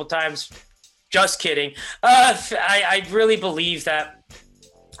back a couple times. Just kidding. I really believe that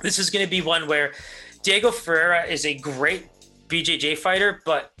this is going to be one where Diego Ferreira is a great BJJ fighter,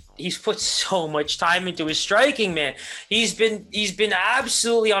 but he's put so much time into his striking, man. He's been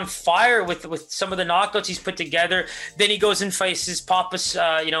absolutely on fire with some of the knockouts he's put together. Then he goes and faces Papa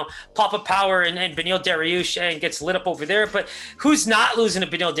Power and Beneil Dariush and gets lit up over there. But who's not losing to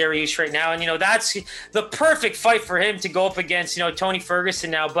Beneil Dariush right now? And that's the perfect fight for him to go up against Tony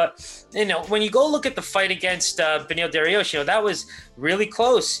Ferguson now. But when you go look at the fight against Beneil Dariush, that was really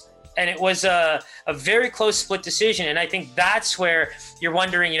close. and it was a very close split decision. And I think that's where you're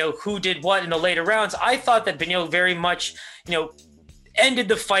wondering, who did what in the later rounds. I thought that Beneil very much, ended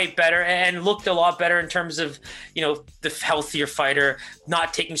the fight better and looked a lot better in terms of, the healthier fighter,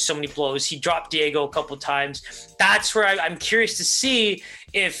 not taking so many blows. He dropped Diego a couple of times. That's where I'm curious to see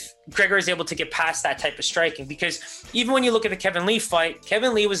if Gregor is able to get past that type of striking, because even when you look at the Kevin Lee fight,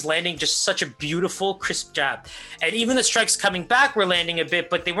 Kevin Lee was landing just such a beautiful, crisp jab. And even the strikes coming back were landing a bit,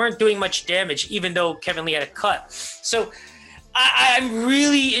 but they weren't doing much damage, even though Kevin Lee had a cut. So I'm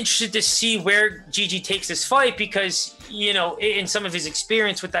really interested to see where Gigi takes this fight, because, in some of his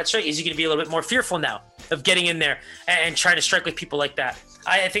experience with that strike, is he going to be a little bit more fearful now of getting in there and trying to strike with people like that?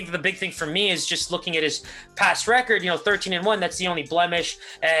 I think the big thing for me is just looking at his past record, 13-1, that's the only blemish.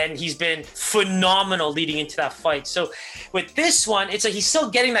 And he's been phenomenal leading into that fight. So with this one, it's like he's still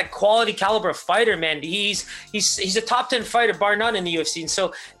getting that quality caliber of fighter, man. He's a top 10 fighter, bar none, in the UFC. And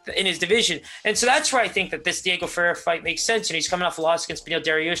so in his division. And so that's where I think that this Diego Ferreira fight makes sense. And he's coming off a loss against Beneil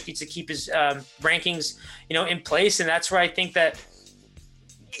Dariush, needs to keep his rankings, in place. And that's where I think that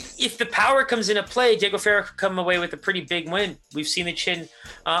if the power comes into play, Diego Ferreira could come away with a pretty big win. We've seen the chin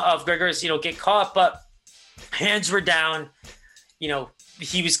of Gregor's, get caught, but hands were down.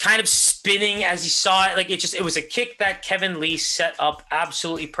 He was kind of spinning as he saw it. Like it was a kick that Kevin Lee set up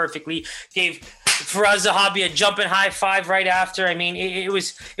absolutely perfectly. Gave Firas Zahabi a jumping high five right after. I mean, it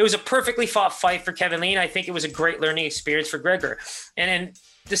was a perfectly fought fight for Kevin Lee, and I think it was a great learning experience for Gregor. And then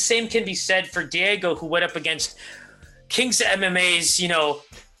the same can be said for Diego, who went up against Kings of MMA's,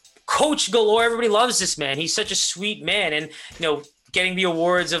 coach galore. Everybody loves this man. He's such a sweet man. And, getting the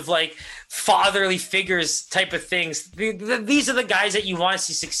awards of like fatherly figures type of things. These are the guys that you want to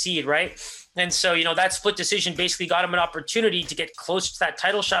see succeed, right? And so, that split decision basically got him an opportunity to get close to that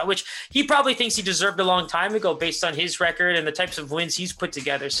title shot, which he probably thinks he deserved a long time ago based on his record and the types of wins he's put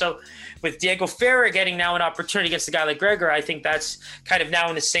together. So with Diego Ferreira getting now an opportunity against a guy like Gregor, I think that's kind of now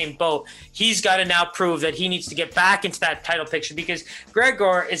in the same boat. He's got to now prove that he needs to get back into that title picture, because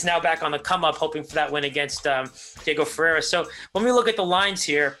Gregor is now back on the come up, hoping for that win against Diego Ferreira. So when we look at the lines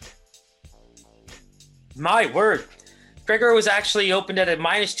here, my word, Gregor was actually opened at a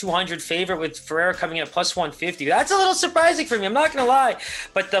 -200 favorite, with Ferreira coming in at +150. That's a little surprising for me, I'm not going to lie.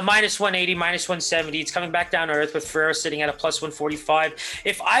 But the -180, -170, it's coming back down to earth with Ferreira sitting at a +145.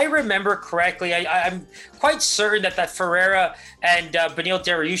 If I remember correctly, I'm quite certain that Ferreira and Beneil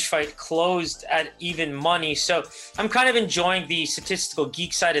Dariush fight closed at even money. So I'm kind of enjoying the statistical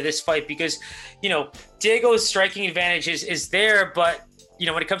geek side of this fight, because, Diego's striking advantage is there, but,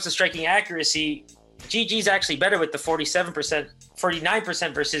 when it comes to striking accuracy, GG's actually better with the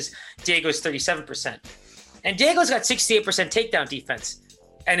 49% versus Diego's 37%. And Diego's got 68% takedown defense,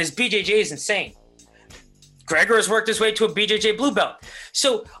 and his BJJ is insane. Gregor has worked his way to a BJJ blue belt.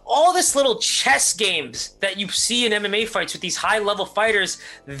 So all this little chess games that you see in MMA fights with these high-level fighters,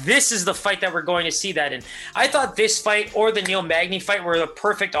 this is the fight that we're going to see that in. I thought this fight or the Neil Magny fight were the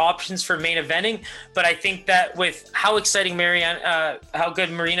perfect options for main eventing, but I think that with how exciting how good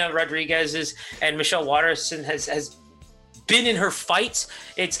Marina Rodriguez is and Michelle Waterson has been in her fights,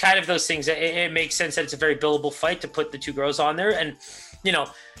 it's kind of those things that it makes sense that it's a very billable fight to put the two girls on there. And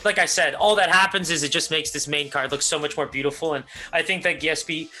like I said, all that happens is it just makes this main card look so much more beautiful. And I think that I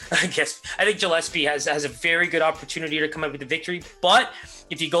think Gillespie has a very good opportunity to come up with the victory. But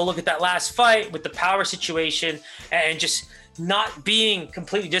if you go look at that last fight with the power situation and just not being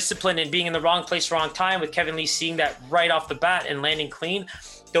completely disciplined and being in the wrong place, wrong time, with Kevin Lee seeing that right off the bat and landing clean,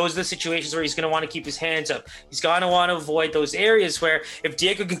 those are the situations where he's going to want to keep his hands up. He's going to want to avoid those areas where if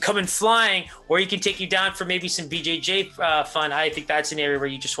Diego can come in flying, or he can take you down for maybe some BJJ fun, I think that's an area where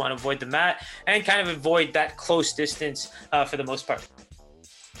you just want to avoid the mat and kind of avoid that close distance for the most part.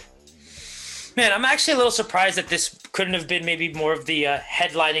 Man, I'm actually a little surprised that this couldn't have been maybe more of the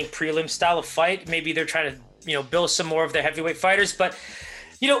headlining prelim style of fight. Maybe they're trying to, build some more of their heavyweight fighters, but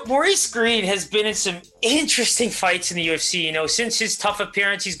Maurice Green has been in some interesting fights in the UFC. Since his tough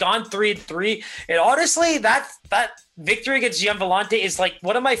appearance, he's gone 3-3. And honestly, that victory against Gian Villante is like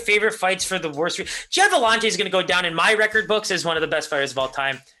one of my favorite fights for the worst. Gian Villante is going to go down in my record books as one of the best fighters of all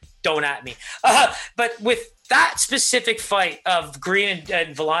time. Don't at me. But with that specific fight of Green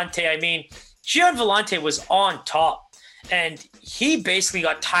and Villante, I mean, Gian Villante was on top, and he basically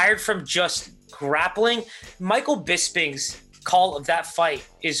got tired from just grappling. Michael Bisping's call of that fight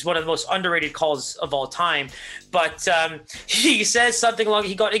is one of the most underrated calls of all time, but he says something along,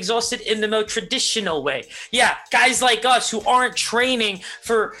 he got exhausted in the more traditional way. Yeah, guys like us who aren't training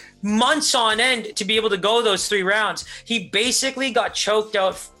for months on end to be able to go those 3 rounds, he basically got choked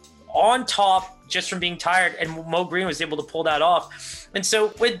out on top, just from being tired, and Mo Green was able to pull that off. And so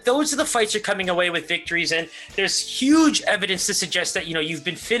when those are the fights you're coming away with victories, and there's huge evidence to suggest that, you've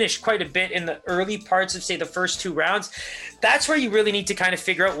been finished quite a bit in the early parts of, say, the first 2 rounds, that's where you really need to kind of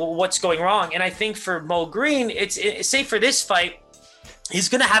figure out what's going wrong. And I think for Mo Green, say for this fight, he's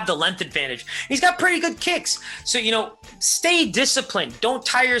going to have the length advantage. He's got pretty good kicks. So, stay disciplined. Don't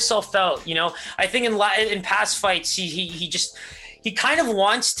tire yourself out. I think in past fights, he kind of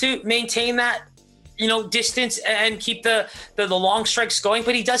wants to maintain that, distance and keep the long strikes going,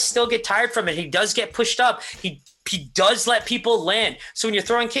 but he does still get tired from it. He does get pushed up. He does let people land. So when you're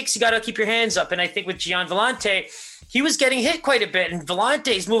throwing kicks, you got to keep your hands up. And I think with Gian Villante, he was getting hit quite a bit, and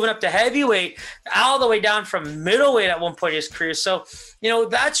Villante's moving up to heavyweight all the way down from middleweight at one point in his career. So,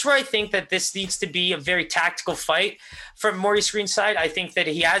 that's where I think that this needs to be a very tactical fight from Maurice Green's side. I think that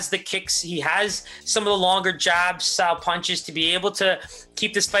he has the kicks. He has some of the longer jab style punches to be able to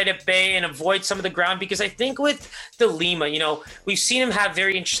keep this fight at bay and avoid some of the ground, because I think with De Lima, we've seen him have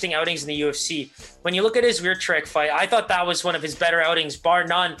very interesting outings in the UFC. When you look at his rear trick fight, I thought that was one of his better outings, bar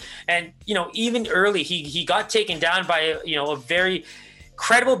none. And, even early, he got taken down by, a very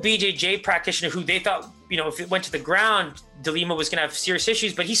credible BJJ practitioner who they thought, if it went to the ground, De Lima was going to have serious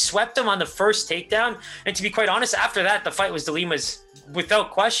issues, but he swept him on the first takedown. And to be quite honest, after that, the fight was De Lima's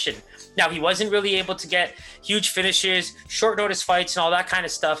without question. Now, he wasn't really able to get huge finishes, short notice fights, and all that kind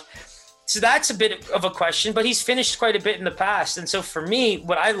of stuff. So that's a bit of a question, but he's finished quite a bit in the past. And so for me,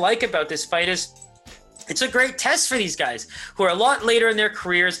 what I like about this fight is it's a great test for these guys who are a lot later in their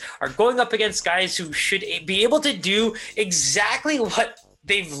careers, are going up against guys who should be able to do exactly what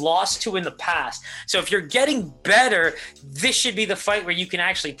they've lost to in the past. So if you're getting better, this should be the fight where you can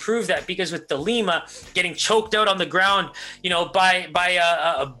actually prove that, because with De Lima getting choked out on the ground, by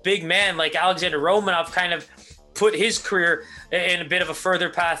a big man like Alexander Romanov, kind of put his career in a bit of a further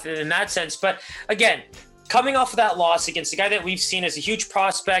path in that sense. But again, coming off of that loss against a guy that we've seen as a huge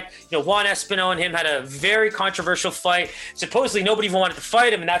prospect, Juan Espino and him had a very controversial fight. Supposedly nobody even wanted to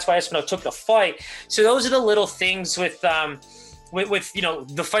fight him, and that's why Espino took the fight. So those are the little things with the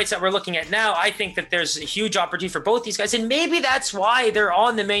fights that we're looking at now. I think that there's a huge opportunity for both these guys, and maybe that's why they're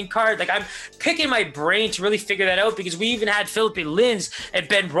on the main card. Like, I'm picking my brain to really figure that out, because we even had Philippe Lins and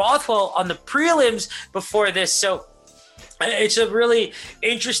Ben Rothwell on the prelims before this. So it's a really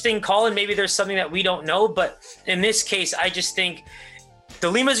interesting call, and maybe there's something that we don't know. But in this case, I just think De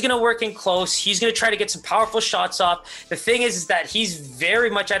Lima's going to work in close. He's going to try to get some powerful shots off. The thing is that he's very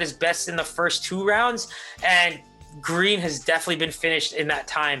much at his best in the first 2 rounds, and Green has definitely been finished in that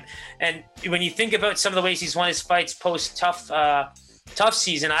time. And when you think about some of the ways he's won his fights post tough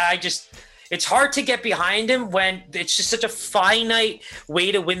season, it's hard to get behind him when it's just such a finite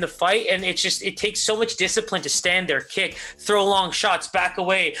way to win the fight. And it takes so much discipline to stand there, kick, throw long shots, back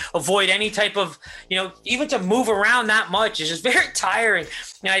away, avoid any type of, even to move around that much is just very tiring.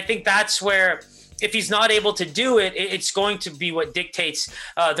 And I think that's where, if he's not able to do it, it's going to be what dictates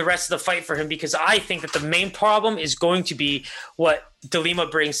the rest of the fight for him, because I think that the main problem is going to be what De Lima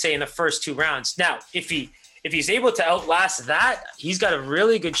brings, say, in the first 2 rounds. Now, if he's able to outlast that, he's got a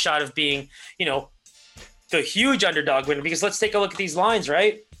really good shot of being, the huge underdog winner, because let's take a look at these lines,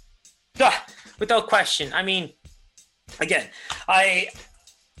 right? Without question. I mean, again, I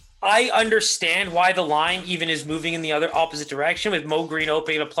understand why the line even is moving in the opposite direction, with Mo Green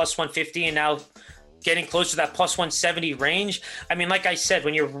opening at a plus 150 and now getting close to that plus 170 range. I mean, like I said,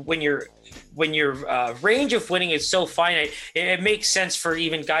 when your range of winning is so finite, it makes sense for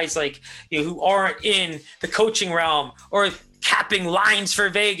even guys like who aren't in the coaching realm or capping lines for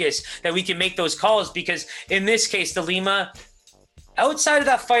Vegas, that we can make those calls. Because in this case, De Lima, outside of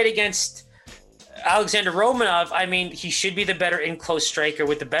that fight against Alexander Romanov, I mean, he should be the better in-close striker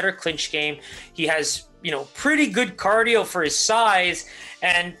with the better clinch game. He has, pretty good cardio for his size.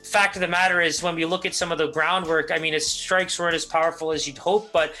 And fact of the matter is, when we look at some of the groundwork, I mean, his strikes weren't as powerful as you'd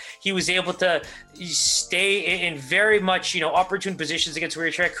hope, but he was able to stay in very much, opportune positions against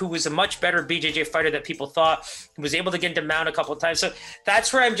Wierczak, who was a much better BJJ fighter that people thought. He was able to get into mount a couple of times. So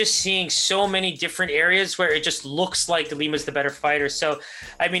that's where I'm just seeing so many different areas where it just looks like De Lima's the better fighter. So,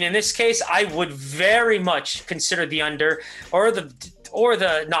 I mean, in this case, I would very much consider the under or the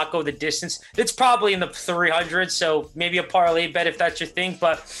not go the distance. It's probably in the 300s, so maybe a parlay bet if that's your thing.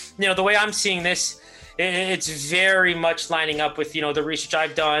 But, the way I'm seeing this it's very much lining up with, the research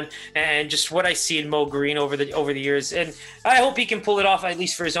I've done and just what I see in Mo Green over the years. And I hope he can pull it off, at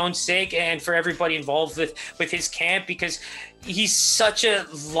least for his own sake and for everybody involved with his camp, because he's such a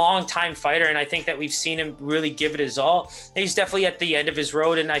long time fighter. And I think that we've seen him really give it his all. He's definitely at the end of his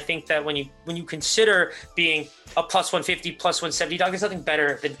road. And I think that when you consider being a plus 150, plus 170 dog, there's nothing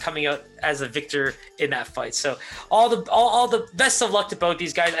better than coming out as a victor in that fight. So all the best of luck to both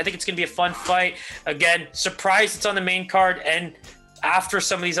these guys. I think it's going to be a fun fight. Again, surprised it's on the main card and after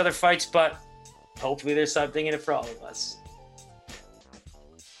some of these other fights, but hopefully there's something in it for all of us.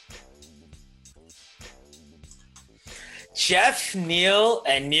 Jeff Neal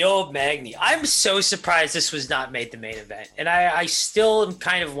and Neil Magny. I'm so surprised this was not made the main event. And I still am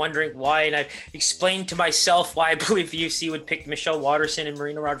kind of wondering why. And I've explained to myself why I believe the UFC would pick Michelle Waterson and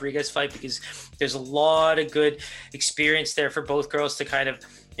Marina Rodriguez fight, because there's a lot of good experience there for both girls to kind of,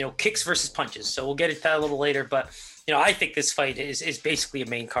 kicks versus punches. So we'll get into that a little later. But, I think this fight is basically a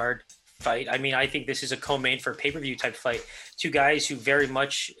main card fight. I mean, I think this is a co-main for a pay-per-view type fight. Two guys who very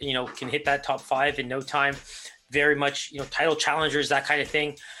much, can hit that top 5 in no time. Very much, title challengers, that kind of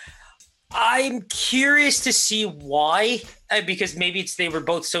thing. I'm curious to see why, because maybe they were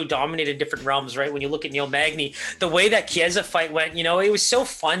both so dominant in different realms, right? When you look at Neil Magny, the way that Chiesa fight went, it was so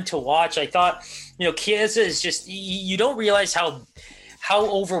fun to watch. I thought, Chiesa is just, you don't realize how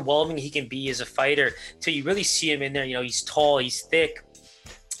overwhelming he can be as a fighter till you really see him in there. He's tall, he's thick,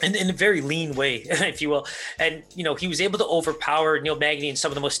 and in a very lean way, if you will. And, he was able to overpower Neil Magny in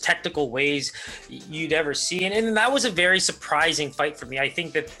some of the most technical ways you'd ever see. And that was a very surprising fight for me. I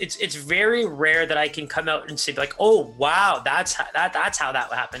think that it's very rare that I can come out and say like, oh, wow, that's how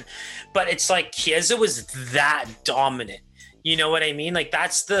that happened. But it's like Chiesa was that dominant. You know what I mean? Like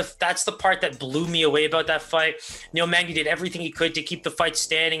that's the part that blew me away about that fight. Neil Magny did everything he could to keep the fight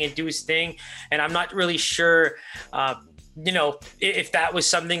standing and do his thing. And I'm not really sure, if that was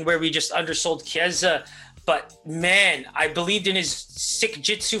something where we just undersold Chiesa. But man, I believed in his sick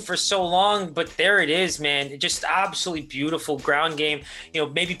jitsu for so long, but there it is, man. Just absolutely beautiful ground game.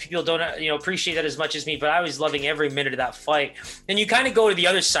 Maybe people don't, appreciate that as much as me, but I was loving every minute of that fight. And you kind of go to the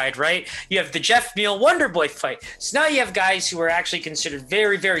other side, right? You have the Jeff Neal Wonderboy fight. So now you have guys who are actually considered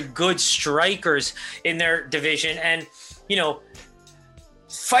very, very good strikers in their division. And,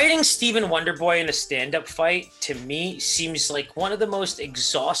 fighting Stephen Wonderboy in a stand-up fight, to me, seems like one of the most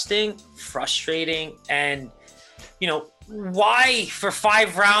exhausting, frustrating, and, why for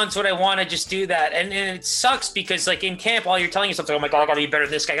 5 rounds would I want to just do that? And it sucks because, like, in camp, all you're telling yourself, oh my God, I got to be better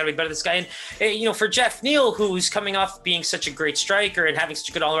than this guy, I got to be better than this guy. And, for Jeff Neal, who's coming off being such a great striker and having such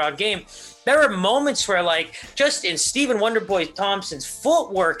a good all-around game, there are moments where, like, just in Stephen Wonderboy Thompson's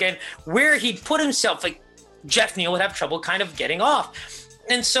footwork and where he put himself, like, Jeff Neal would have trouble kind of getting off.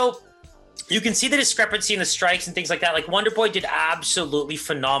 And so you can see the discrepancy in the strikes and things like that. Like Wonderboy did absolutely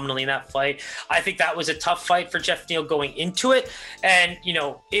phenomenally in that fight. I think that was a tough fight for Jeff Neal going into it. And,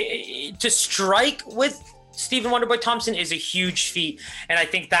 to strike with Stephen Wonderboy Thompson is a huge feat. And I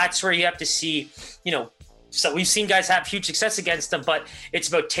think that's where you have to see, so we've seen guys have huge success against them, but it's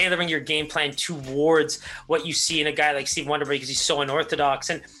about tailoring your game plan towards what you see in a guy like Steve Wonderboy because he's so unorthodox.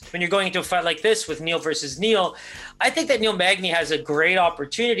 And when you're going into a fight like this with Neil versus Neil, I think that Neil Magny has a great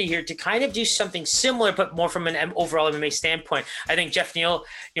opportunity here to kind of do something similar, but more from an overall MMA standpoint. I think Jeff Neal,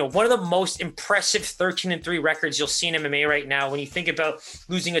 one of the most impressive 13-3 records you'll see in MMA right now. When you think about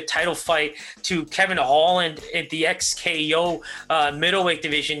losing a title fight to Kevin Holland at the XKO middleweight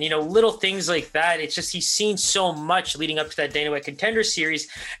division, little things like that. It's just he's seen so much leading up to that Dana White Contender Series,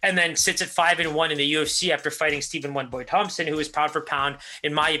 and then sits at 5-1 in the UFC after fighting Stephen Wonderboy Thompson, who is pound for pound,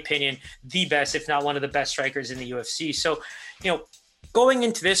 in my opinion, the best, if not one of the best strikers in the UFC. So, going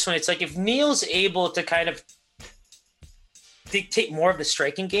into this one, it's like if Neil's able to kind of dictate more of the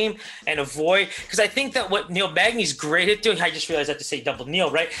striking game and avoid, because I think that what Neil Magny's great at doing, I just realized I have to say double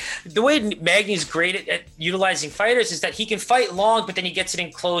Neil, right? The way Magny's great at utilizing fighters is that he can fight long, but then he gets it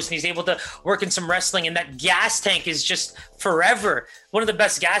in close and he's able to work in some wrestling, and that gas tank is just forever one of the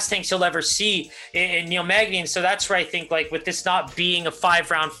best gas tanks you'll ever see in Neil Magny. And so that's where I think, like, with this not being a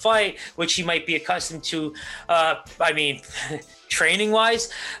 5-round fight, which he might be accustomed to, training wise,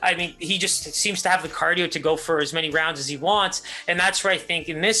 he just seems to have the cardio to go for as many rounds as he wants. And that's where I think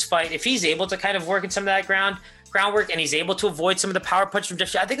in this fight, if he's able to kind of work in some of that groundwork and he's able to avoid some of the power punch from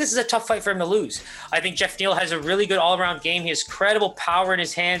Jeff Neal, I think this is a tough fight for him to lose. I think Jeff Neal has a really good all-around game. He has credible power in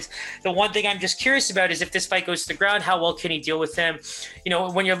his hands. The one thing I'm just curious about is if this fight goes to the ground, how well can he deal with him?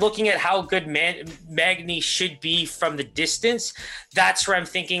 When you're looking at how good Magny should be from the distance, that's where I'm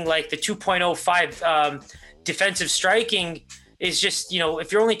thinking like the 2.05 defensive striking is just,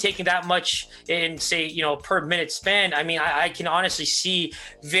 if you're only taking that much in, say, per minute span, I mean, I can honestly see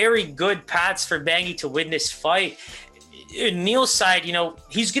very good paths for Magny to win this fight. Neil's side,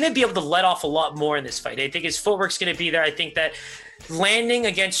 he's going to be able to let off a lot more in this fight. I think his footwork's going to be there. I think that landing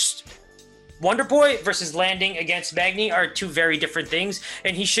against Wonderboy versus landing against Magny are two very different things,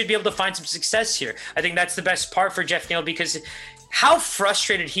 and he should be able to find some success here. I think that's the best part for Jeff Neal, because how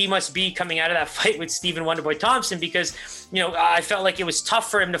frustrated he must be coming out of that fight with Stephen Wonderboy Thompson, because, I felt like it was tough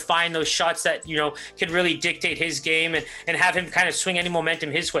for him to find those shots that, could really dictate his game and have him kind of swing any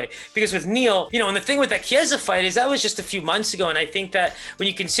momentum his way. Because with Neal, and the thing with that Chiesa fight is that was just a few months ago. And I think that when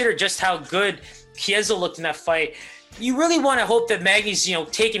you consider just how good Chiesa looked in that fight, you really want to hope that Magny's,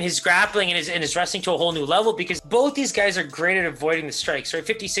 taking his grappling and his wrestling to a whole new level, because both these guys are great at avoiding the strikes, right?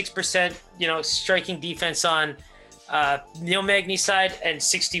 56%, striking defense on Neil Magny's side and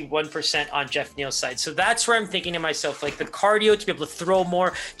 61% on Jeff Neal's side. So that's where I'm thinking to myself, like the cardio to be able to throw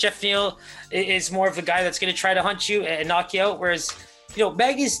more. Jeff Neal is more of the guy that's going to try to hunt you and knock you out, whereas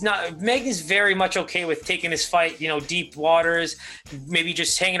Magny's very much okay with taking this fight, deep waters, maybe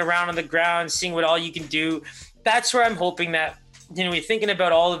just hanging around on the ground, seeing what all you can do. That's where I'm hoping that, we're thinking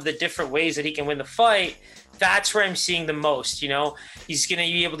about all of the different ways that he can win the fight. That's where I'm seeing the most. He's going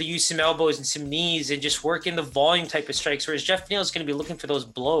to be able to use some elbows and some knees and just work in the volume type of strikes, whereas Jeff Neal is going to be looking for those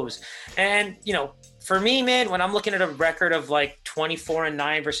blows. And, for me, man, when I'm looking at a record of like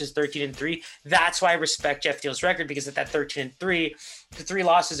 24-9 versus 13-3, that's why I respect Jeff Neal's record, because at that 13-3, the 3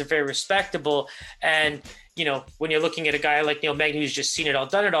 losses are very respectable. And, when you're looking at a guy like Neil Magny who's just seen it all,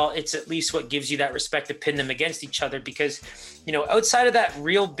 done it all, it's at least what gives you that respect to pin them against each other, because, outside of that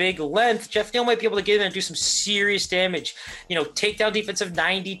real big length, Jeff Neal might be able to get in there and do some serious damage. Takedown defense of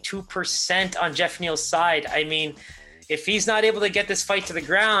 92% on Jeff Neal's side. I mean, if he's not able to get this fight to the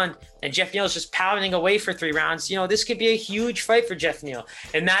ground and Jeff Neal is just pounding away for 3 rounds, this could be a huge fight for Jeff Neal.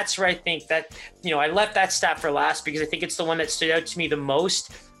 And that's where I think that, I left that stat for last because I think it's the one that stood out to me the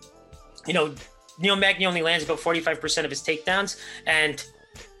most. Neil Magny only lands about 45% of his takedowns. And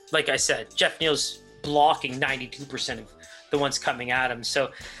like I said, Jeff Neal's blocking 92% of the ones coming at him.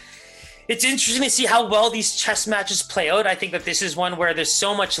 So it's interesting to see how well these chess matches play out. I think that this is one where there's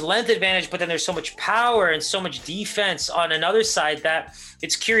so much length advantage, but then there's so much power and so much defense on another side that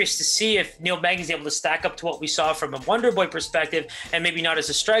it's curious to see if Neil Magny's able to stack up to what we saw from a Wonderboy perspective, and maybe not as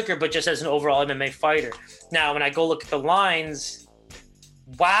a striker, but just as an overall MMA fighter. Now, when I go look at the lines,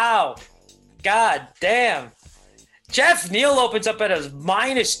 wow, god damn. Jeff Neal opens up at a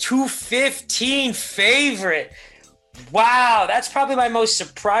minus 215 favorite. Wow, that's probably my most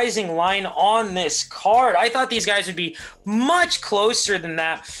surprising line on this card. I thought these guys would be much closer than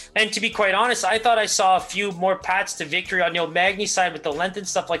that. And to be quite honest, I thought I saw a few more paths to victory on Neil Magny's side with the length and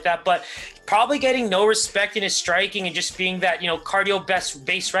stuff like that, but probably getting no respect in his striking and just being that, cardio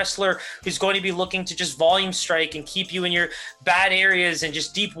base wrestler who's going to be looking to just volume strike and keep you in your bad areas and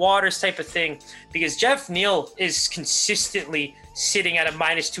just deep waters type of thing. Because Jeff Neal is consistently sitting at a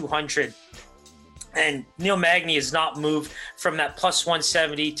minus 200. And Neil Magny has not moved from that plus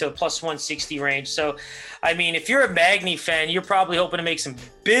 170 to plus 160 range. So, I mean, if you're a Magny fan, you're probably hoping to make some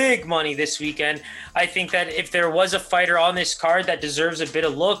big money this weekend. I think that if there was a fighter on this card that deserves a bit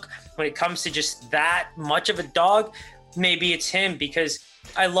of look when it comes to just that much of a dog, maybe it's him, because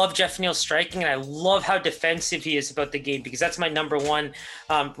I love Jeff Neal's striking, and I love how defensive he is about the game, because that's my number one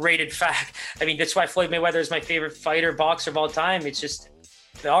rated fact. I mean, that's why Floyd Mayweather is my favorite fighter, boxer of all time. It's just,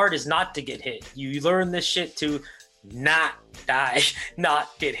 the art is not to get hit. You learn this shit to not die,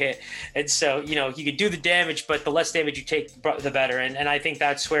 not get hit. And so, you can do the damage, but the less damage you take, the better. And I think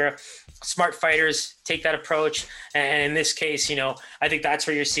that's where smart fighters take that approach. And in this case, I think that's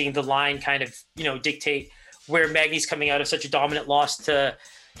where you're seeing the line kind of, dictate where Magny's coming out of such a dominant loss to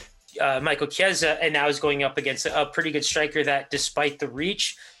Michael Chiesa, and now is going up against a pretty good striker that, despite the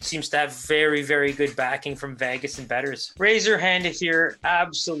reach, seems to have very, very good backing from Vegas and bettors. Razor handed here,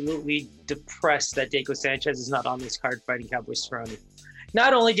 absolutely depressed that Deco Sanchez is not on this card fighting Cowboy Cerrone.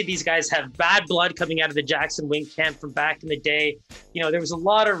 Not only did these guys have bad blood coming out of the Jackson Wink camp from back in the day, there was a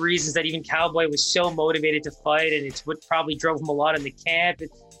lot of reasons that even Cowboy was so motivated to fight, and it's what probably drove him a lot in the camp.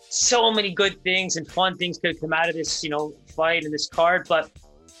 So many good things and fun things could come out of this, fight and this card, but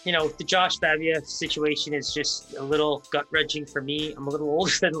the Josh Babia situation is just a little gut-wrenching for me. I'm a little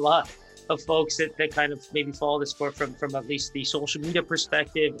older than a lot of folks that kind of maybe follow the sport from at least the social media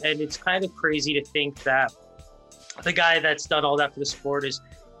perspective. And it's kind of crazy to think that the guy that's done all that for the sport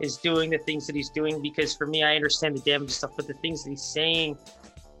is doing the things that he's doing, because for me, I understand the damage and stuff, but the things that he's saying,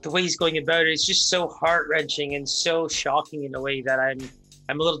 the way he's going about it, is just so heart-wrenching and so shocking in a way that I'm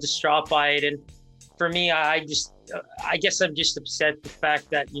a little distraught by it. And for me, I guess I'm just upset the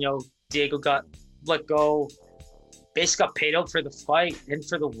fact that, Diego got let go, basically got paid out for the fight and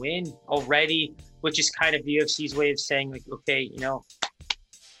for the win already, which is kind of the UFC's way of saying, like, okay,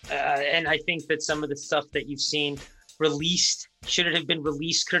 and I think that some of the stuff that you've seen released, should it have been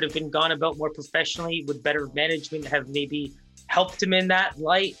released, could have been gone about more professionally with better management, have maybe helped him in that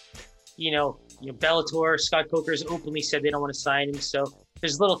light. Bellator, Scott Coker has openly said they don't want to sign him. So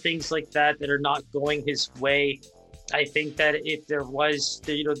there's little things like that that are not going his way. I think that if there was,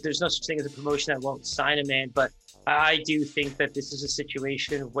 there's no such thing as a promotion that won't sign a man, but I do think that this is a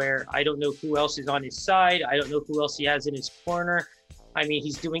situation where I don't know who else is on his side. I don't know who else he has in his corner. I mean,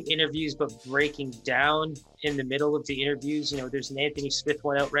 he's doing interviews, but breaking down in the middle of the interviews. There's an Anthony Smith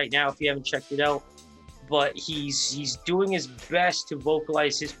one out right now, if you haven't checked it out. But he's doing his best to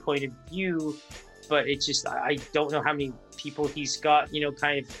vocalize his point of view. But it's just, I don't know how many people he's got,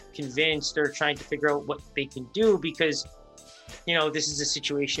 kind of convinced or trying to figure out what they can do, because, this is a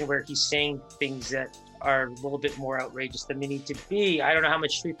situation where he's saying things that are a little bit more outrageous than they need to be. I don't know how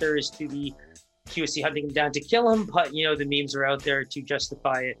much truth there is to the QSC hunting him down to kill him, but the memes are out there to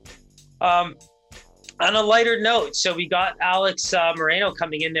justify it. On a lighter note, so we got Alex Moreno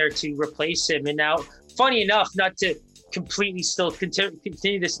coming in there to replace him, and now, funny enough, not to completely still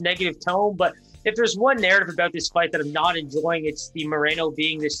continue this negative tone, but if there's one narrative about this fight that I'm not enjoying, it's the Moreno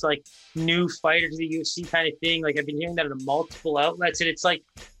being this like new fighter to the UFC kind of thing. Like, I've been hearing that on multiple outlets, and it's like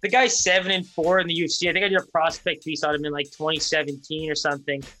the guy's 7-4 in the UFC. I think I did a prospect piece on him in like 2017 or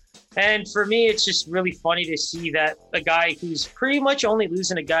something. And for me, it's just really funny to see that a guy who's pretty much only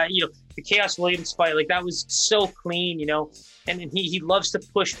losing a guy, the Chaos Williams fight, like that was so clean, and he loves to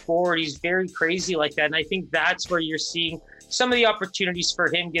push forward. He's very crazy like that. And I think that's where you're seeing some of the opportunities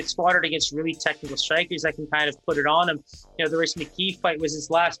for him get spotted against really technical strikers that can kind of put it on him. The Rice McKee fight was his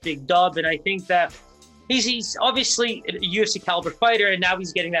last big dub. And I think that he's obviously a UFC caliber fighter, and now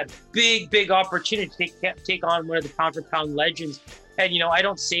he's getting that big opportunity to take on one of the pound for pound legends. And, I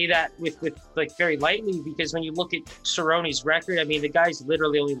don't say that with like very lightly, because when you look at Cerrone's record, I mean, the guy's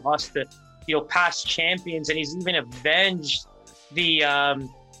literally only lost to, past champions, and he's even avenged the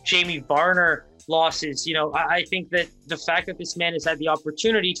Jamie Varner losses. I think that the fact that this man has had the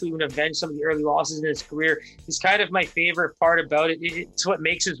opportunity to even avenge some of the early losses in his career is kind of my favorite part about it. It's what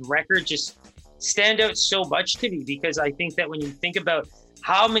makes his record just stand out so much to me, because I think that when you think about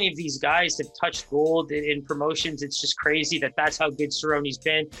how many of these guys have touched gold in promotions, it's just crazy that that's how good Cerrone's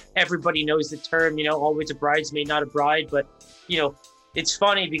been. Everybody knows the term, always a bridesmaid, not a bride. But, it's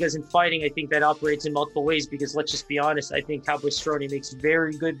funny because in fighting, I think that operates in multiple ways, because let's just be honest, I think Cowboy Cerrone makes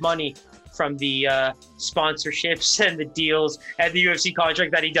very good money from the sponsorships and the deals and the UFC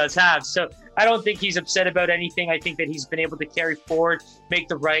contract that he does have. So I don't think he's upset about anything. I think that he's been able to carry forward, make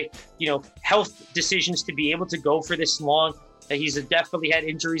the right, health decisions to be able to go for this long. He's definitely had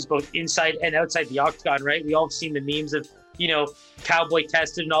injuries both inside and outside the octagon, right? We all have seen the memes of, Cowboy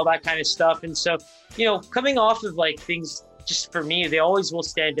tested and all that kind of stuff. And so, coming off of like things, just for me, they always will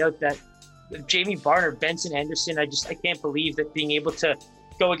stand out that Jamie Varner, Benson Henderson, I can't believe that being able to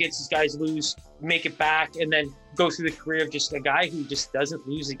go against these guys, lose, make it back, and then go through the career of just a guy who just doesn't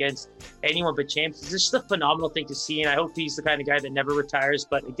lose against anyone but champs. It's just a phenomenal thing to see. And I hope he's the kind of guy that never retires.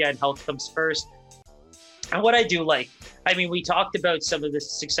 But again, health comes first. And what I do like, I mean, we talked about some of the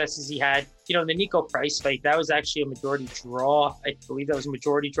successes he had, in the Nico Price fight. That was actually a majority draw. I believe that was a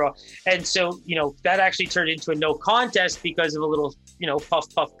majority draw. And so, that actually turned into a no contest because of a little,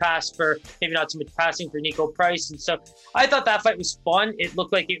 puff pass for, maybe not so much passing for Nico Price. And so I thought that fight was fun. It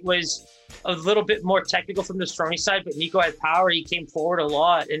looked like it was a little bit more technical from the Cerrone side, but Nico had power. He came forward a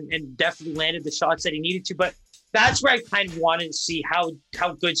lot and definitely landed the shots that he needed to. But that's where I kind of wanted to see how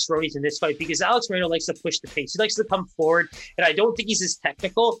good Cerrone's in this fight, because Alex Moreno likes to push the pace. He likes to come forward, and I don't think he's as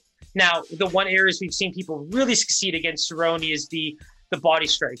technical. Now, the one areas we've seen people really succeed against Cerrone is the body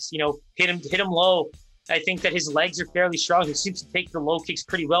strikes. Hit him low. I think that his legs are fairly strong. He seems to take the low kicks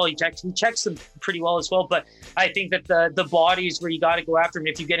pretty well. He checks them pretty well as well. But I think that the body is where you got to go after him.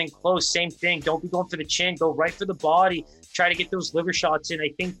 If you're getting close, same thing. Don't be going for the chin. Go right for the body. Try to get those liver shots in. I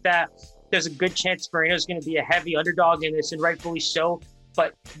think that there's a good chance Moreno's going to be a heavy underdog in this, and rightfully so.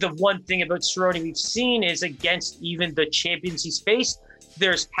 But the one thing about Cerrone we've seen is against even the champions he's faced,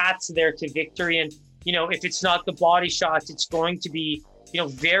 there's paths there to victory. And, if it's not the body shots, it's going to be,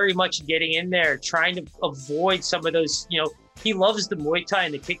 very much getting in there, trying to avoid some of those, he loves the Muay Thai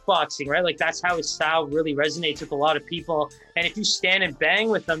and the kickboxing, right? Like, that's how his style really resonates with a lot of people. And if you stand and bang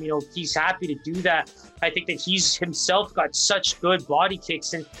with him, he's happy to do that. I think that he's himself got such good body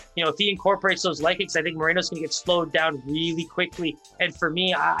kicks. And, if he incorporates those leg kicks, I think Moreno's going to get slowed down really quickly. And for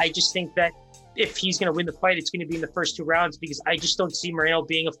me, I just think that if he's going to win the fight, it's going to be in the first 2 rounds, because I just don't see Moreno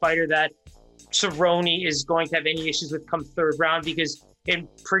being a fighter that Cerrone is going to have any issues with come 3rd round, because in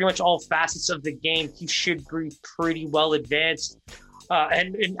pretty much all facets of the game, he should be pretty well advanced.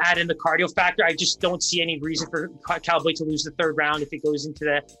 And add in the cardio factor, I just don't see any reason for Cowboy to lose the 3rd round if it goes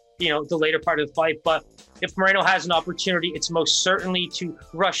into the later part of the fight. But if Moreno has an opportunity, it's most certainly to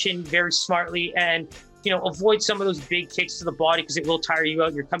rush in very smartly and avoid some of those big kicks to the body, because it will tire you out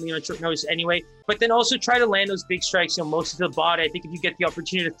and you're coming in on short notice anyway. But then also try to land those big strikes, most of the body. I think if you get the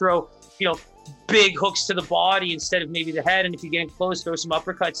opportunity to throw, big hooks to the body instead of maybe the head, and if you're getting close, throw some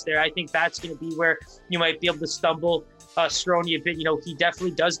uppercuts there, I think that's going to be where you might be able to stumble Cerrone a bit. He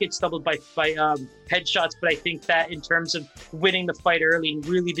definitely does get stumbled by headshots, but I think that in terms of winning the fight early and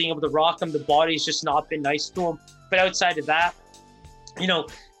really being able to rock him, the body's just not been nice to him. But outside of that,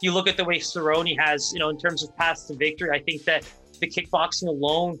 you look at the way Cerrone has, in terms of paths to victory, I think that the kickboxing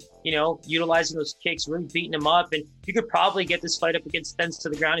alone, utilizing those kicks, really beating him up. And you could probably get this fight up against Spence to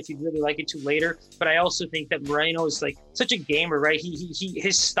the ground if you'd really like it to later. But I also think that Moreno is like such a gamer, right?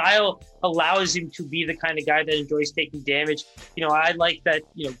 His style allows him to be the kind of guy that enjoys taking damage. I like that,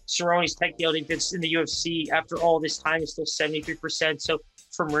 Cerrone's takedown defense in the UFC after all this time is still 73%. So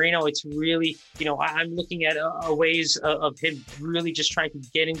for Moreno, it's really, I'm looking at ways of him really just trying to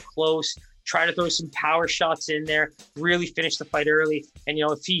get in close, try to throw some power shots in there, really finish the fight early. And,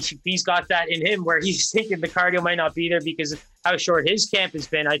 if he's got that in him where he's thinking the cardio might not be there because of how short his camp has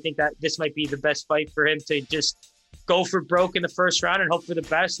been, I think that this might be the best fight for him to just go for broke in the first round and hope for the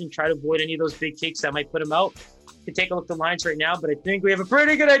best and try to avoid any of those big kicks that might put him out. You can take a look at the lines right now, but I think we have a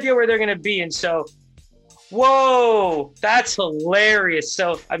pretty good idea where they're going to be. And so, whoa, that's hilarious.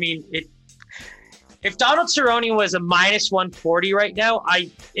 So, I mean, if Donald Cerrone was a minus 140 right now,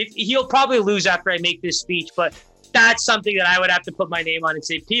 he'll probably lose after I make this speech, but that's something that I would have to put my name on and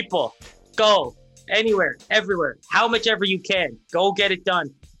say, people, go anywhere, everywhere, how much ever you can, go get it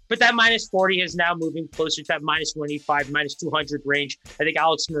done. But that minus 40 is now moving closer to that minus 185, minus 200 range. I think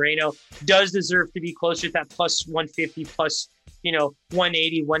Alex Moreno does deserve to be closer to that plus 150, plus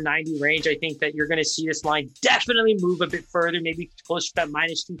 180, 190 range. I think that you're going to see this line definitely move a bit further, maybe closer to that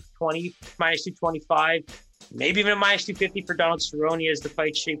minus 220, minus 225, maybe even a minus 250 for Donald Cerrone as the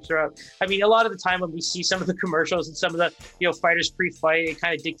fight shapes are up. I mean, a lot of the time when we see some of the commercials and some of the fighters pre-fight, it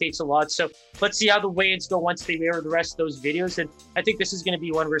kind of dictates a lot. So let's see how the weigh-ins go once they air the rest of those videos. And I think this is going to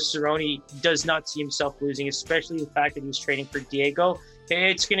be one where Cerrone does not see himself losing, especially the fact that he's training for Diego.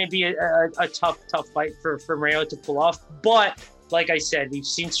 It's going to be a tough fight for Moreno to pull off. But like I said, we've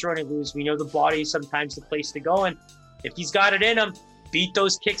seen Cerrone lose. We know the body is sometimes the place to go. And if he's got it in him, beat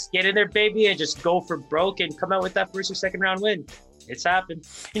those kicks, get in there, baby, and just go for broke and come out with that first or second round win. It's happened.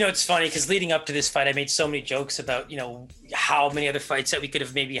 It's funny because leading up to this fight, I made so many jokes about, how many other fights that we could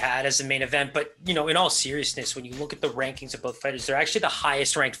have maybe had as a main event. But, in all seriousness, when you look at the rankings of both fighters, they're actually the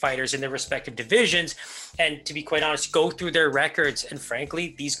highest ranked fighters in their respective divisions. And to be quite honest, go through their records. And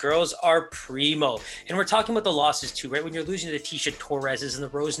frankly, these girls are primo. And we're talking about the losses too, right? When you're losing to the Tisha Torreses and the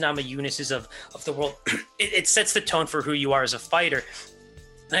Rose Namajunas of the world, it sets the tone for who you are as a fighter.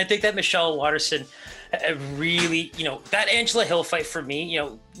 And I think that Michelle Waterson really, that Angela Hill fight for me,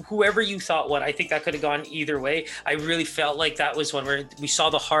 whoever you thought what, I think that could have gone either way. I really felt like that was one where we saw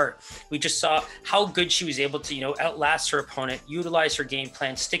the heart. We just saw how good she was able to, outlast her opponent, utilize her game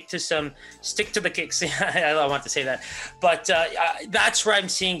plan, stick to the kicks. I don't want to say that, but that's where I'm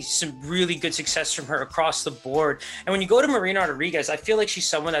seeing some really good success from her across the board. And when you go to Marina Rodriguez, I feel like she's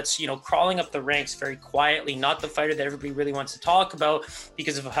someone that's, crawling up the ranks very quietly, not the fighter that everybody really wants to talk about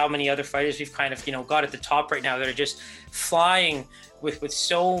because of how many other fighters we've kind of, got at the top right now that are just flying with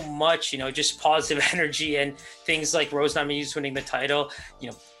so much, just positive energy, and things like Rose Namajunas winning the title,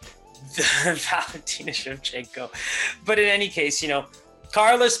 Valentina Shevchenko. But in any case,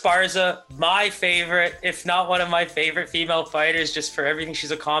 Carla Esparza, my favorite, if not one of my favorite female fighters, just for everything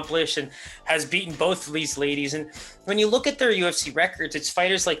she's accomplished and has beaten both of these ladies. And when you look at their UFC records, it's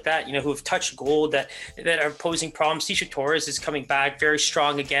fighters like that, who have touched gold that are posing problems. Tisha Torres is coming back very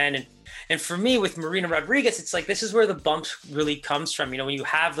strong again. And for me, with Marina Rodriguez, it's like this is where the bump really comes from. When you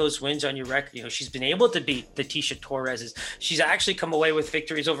have those wins on your record, she's been able to beat the Tisha Torreses. She's actually come away with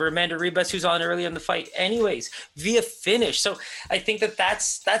victories over Amanda Ribas, who's on early in the fight anyways, via finish. So I think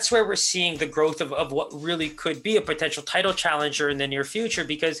that's where we're seeing the growth of what really could be a potential title challenger in the near future,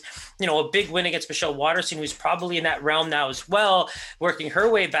 because, a big win against Michelle Waterson, who's probably in that realm now as well, working her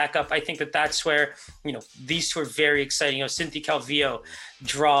way back up. I think that's where, these two are very exciting. Cynthia Calvillo,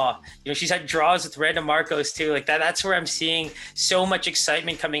 draw. She's had draws with Randa Marcos too. Like that's where I'm seeing so much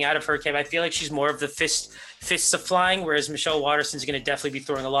excitement coming out of her camp. I feel like she's more of the fists are flying, whereas Michelle Waterson is going to definitely be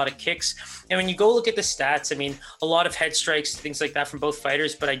throwing a lot of kicks. And when you go look at the stats, I mean, a lot of head strikes, things like that from both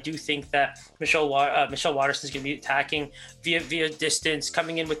fighters, but I do think that Michelle Waterson is going to be attacking via distance,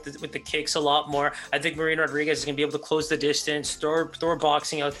 coming in with the kicks a lot more. I think Marina Rodriguez is going to be able to close the distance, throw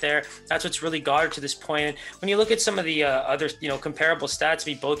boxing out there. That's what's really got her to this point. And when you look at some of the other, comparable stats,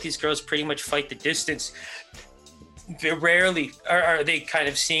 I mean, both these girls pretty much fight the distance. They're rarely are they kind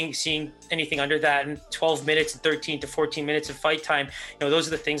of seeing anything under that in 12 minutes and 13 to 14 minutes of fight time. Those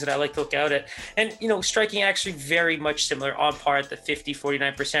are the things that I like to look out at. And striking actually very much similar, on par at the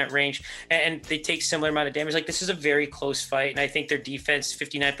 50-49% range, and they take similar amount of damage. Like, this is a very close fight, and I think their defense,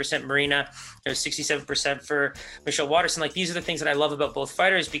 59% Marina, 67% for Michelle Waterson. Like, these are the things that I love about both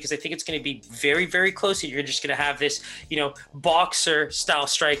fighters, because I think it's going to be very, very close. You're just going to have this boxer style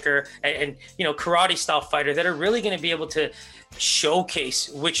striker and karate style fighter that are really going to be able to showcase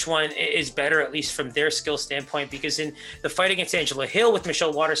which one is better, at least from their skill standpoint. Because in the fight against Angela Hill with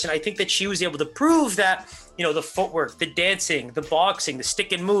Michelle Waterson, I think that she was able to prove that the footwork, the dancing, the boxing, the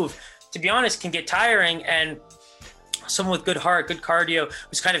stick and move, to be honest, can get tiring, and someone with good heart, good cardio,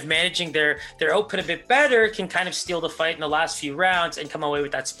 who's kind of managing their output a bit better, can kind of steal the fight in the last few rounds and come away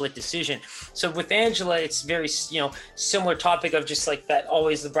with that split decision. So with Angela, it's very, similar topic of just like that,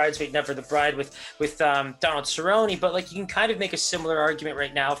 always the bridesmaid, never the bride with Donald Cerrone. But like, you can kind of make a similar argument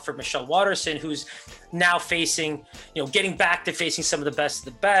right now for Michelle Waterson, who's now facing, getting back to facing some of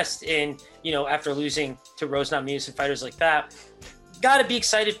the best in, after losing to Rose Namajunas and fighters like that. Got to be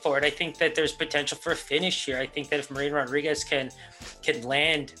excited for it. I think that there's potential for a finish here. I think that if Marina Rodriguez can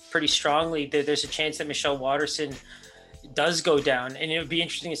land pretty strongly, there's a chance that Michelle Waterson does go down, and it would be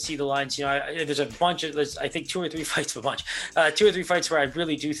interesting to see the lines. There's a bunch of, I think two or three fights where I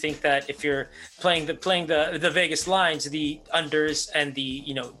really do think that if you're playing the Vegas lines, the unders and the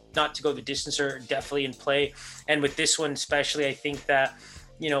not to go the distance are definitely in play. And with this one especially, I think that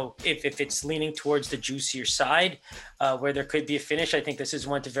if it's leaning towards the juicier side, where there could be a finish, I think this is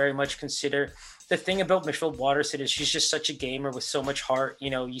one to very much consider. The thing about Michelle Waterson is she's just such a gamer with so much heart.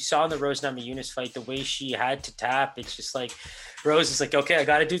 You saw in the Rose Namajunas fight, the way she had to tap. It's just like, Rose is like, okay, I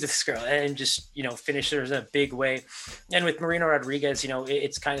got to do this girl, and just, finish her in a big way. And with Marina Rodriguez,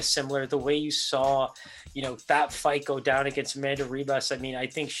 it's kind of similar. The way you saw, that fight go down against Amanda Ribas, I mean, I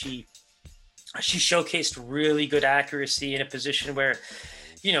think she showcased really good accuracy in a position where,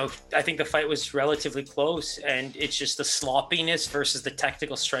 I think the fight was relatively close, and it's just the sloppiness versus the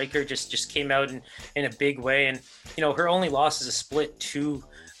technical striker just came out in a big way. And, her only loss is a split to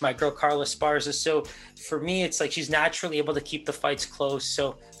my girl Carla Esparza. So for me, it's like she's naturally able to keep the fights close.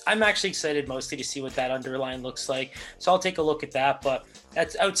 So I'm actually excited mostly to see what that underline looks like. So I'll take a look at that. But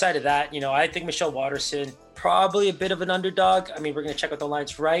that's outside of that, I think Michelle Waterson, probably a bit of an underdog. I mean, we're going to check out the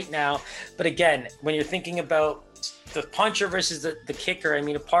lines right now. But again, when you're thinking about the puncher versus the kicker, I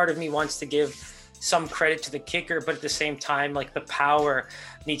mean, a part of me wants to give some credit to the kicker, but at the same time, like, the power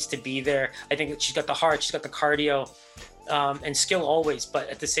needs to be there. I think that she's got the heart, she's got the cardio, and skill always. But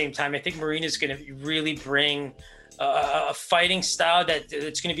at the same time, I think Marina's going to really bring a fighting style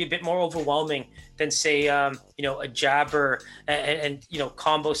it's going to be a bit more overwhelming than, say, a jabber and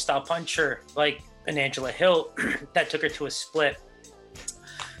combo style puncher like an Angela Hill that took her to a split.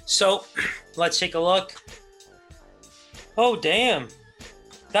 So let's take a look. Oh, damn.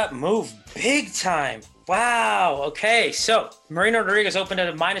 That moved big time. Wow. Okay. So Marina Rodriguez opened at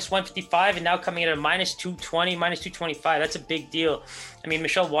a minus 155 and now coming in at a minus 220, minus 225. That's a big deal. I mean,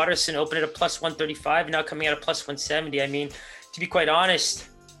 Michelle Waterson opened at a plus 135 and now coming at a plus 170. I mean, to be quite honest,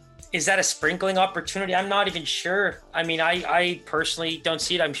 is that a sprinkling opportunity? I'm not even sure. I mean, I personally don't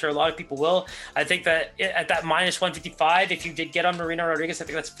see it. I'm sure a lot of people will. I think that at that minus 155, if you did get on Marina Rodriguez, I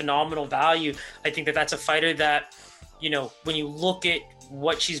think that's phenomenal value. I think that that's a fighter that, when you look at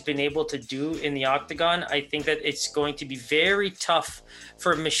what she's been able to do in the octagon, I think that it's going to be very tough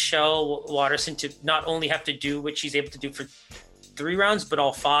for Michelle Waterson to not only have to do what she's able to do for 3 rounds, but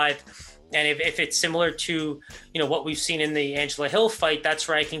all 5. And if it's similar to, what we've seen in the Angela Hill fight, that's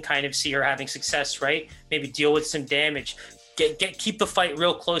where I can kind of see her having success, right? Maybe deal with some damage, keep the fight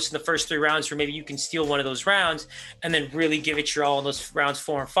real close in the first 3 rounds, where maybe you can steal one of those rounds and then really give it your all in those rounds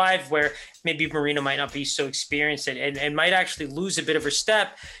 4 and 5, where maybe Marina might not be so experienced and might actually lose a bit of her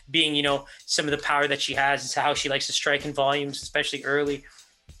step, being, some of the power that she has and how she likes to strike in volumes, especially early.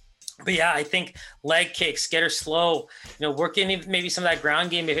 But yeah, I think leg kicks, get her slow, work in maybe some of that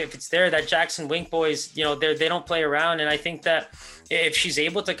ground game if it's there. That Jackson Wink boys, they don't play around. And I think that if she's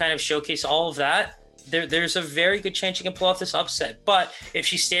able to kind of showcase all of that, there's a very good chance she can pull off this upset. But if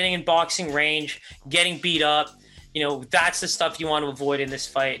she's standing in boxing range, getting beat up, That's the stuff you want to avoid in this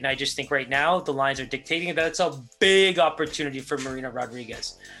fight. And I just think right now the lines are dictating that it's a big opportunity for Marina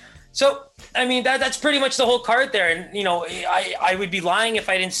Rodriguez. So, I mean, that's pretty much the whole card there. And, I would be lying if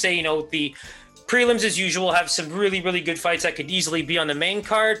I didn't say, the prelims, as usual, have some really, really good fights that could easily be on the main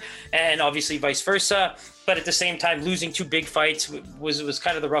card, and obviously vice versa. But at the same time, losing 2 big fights was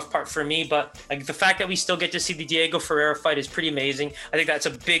kind of the rough part for me. But like the fact that we still get to see the Diego Ferreira fight is pretty amazing. I think that's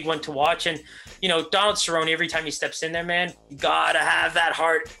a big one to watch. And, Donald Cerrone, every time he steps in there, man, you gotta have that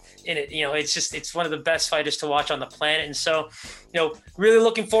heart in it. It's one of the best fighters to watch on the planet. And so, really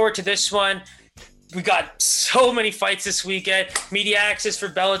looking forward to this one. We got so many fights this weekend, media access for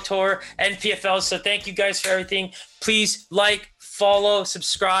Bellator and PFL. So thank you guys for everything. Please like, follow,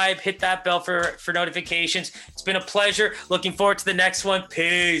 subscribe, hit that bell for notifications. It's been a pleasure. Looking forward to the next one.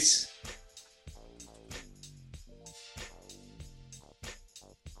 Peace.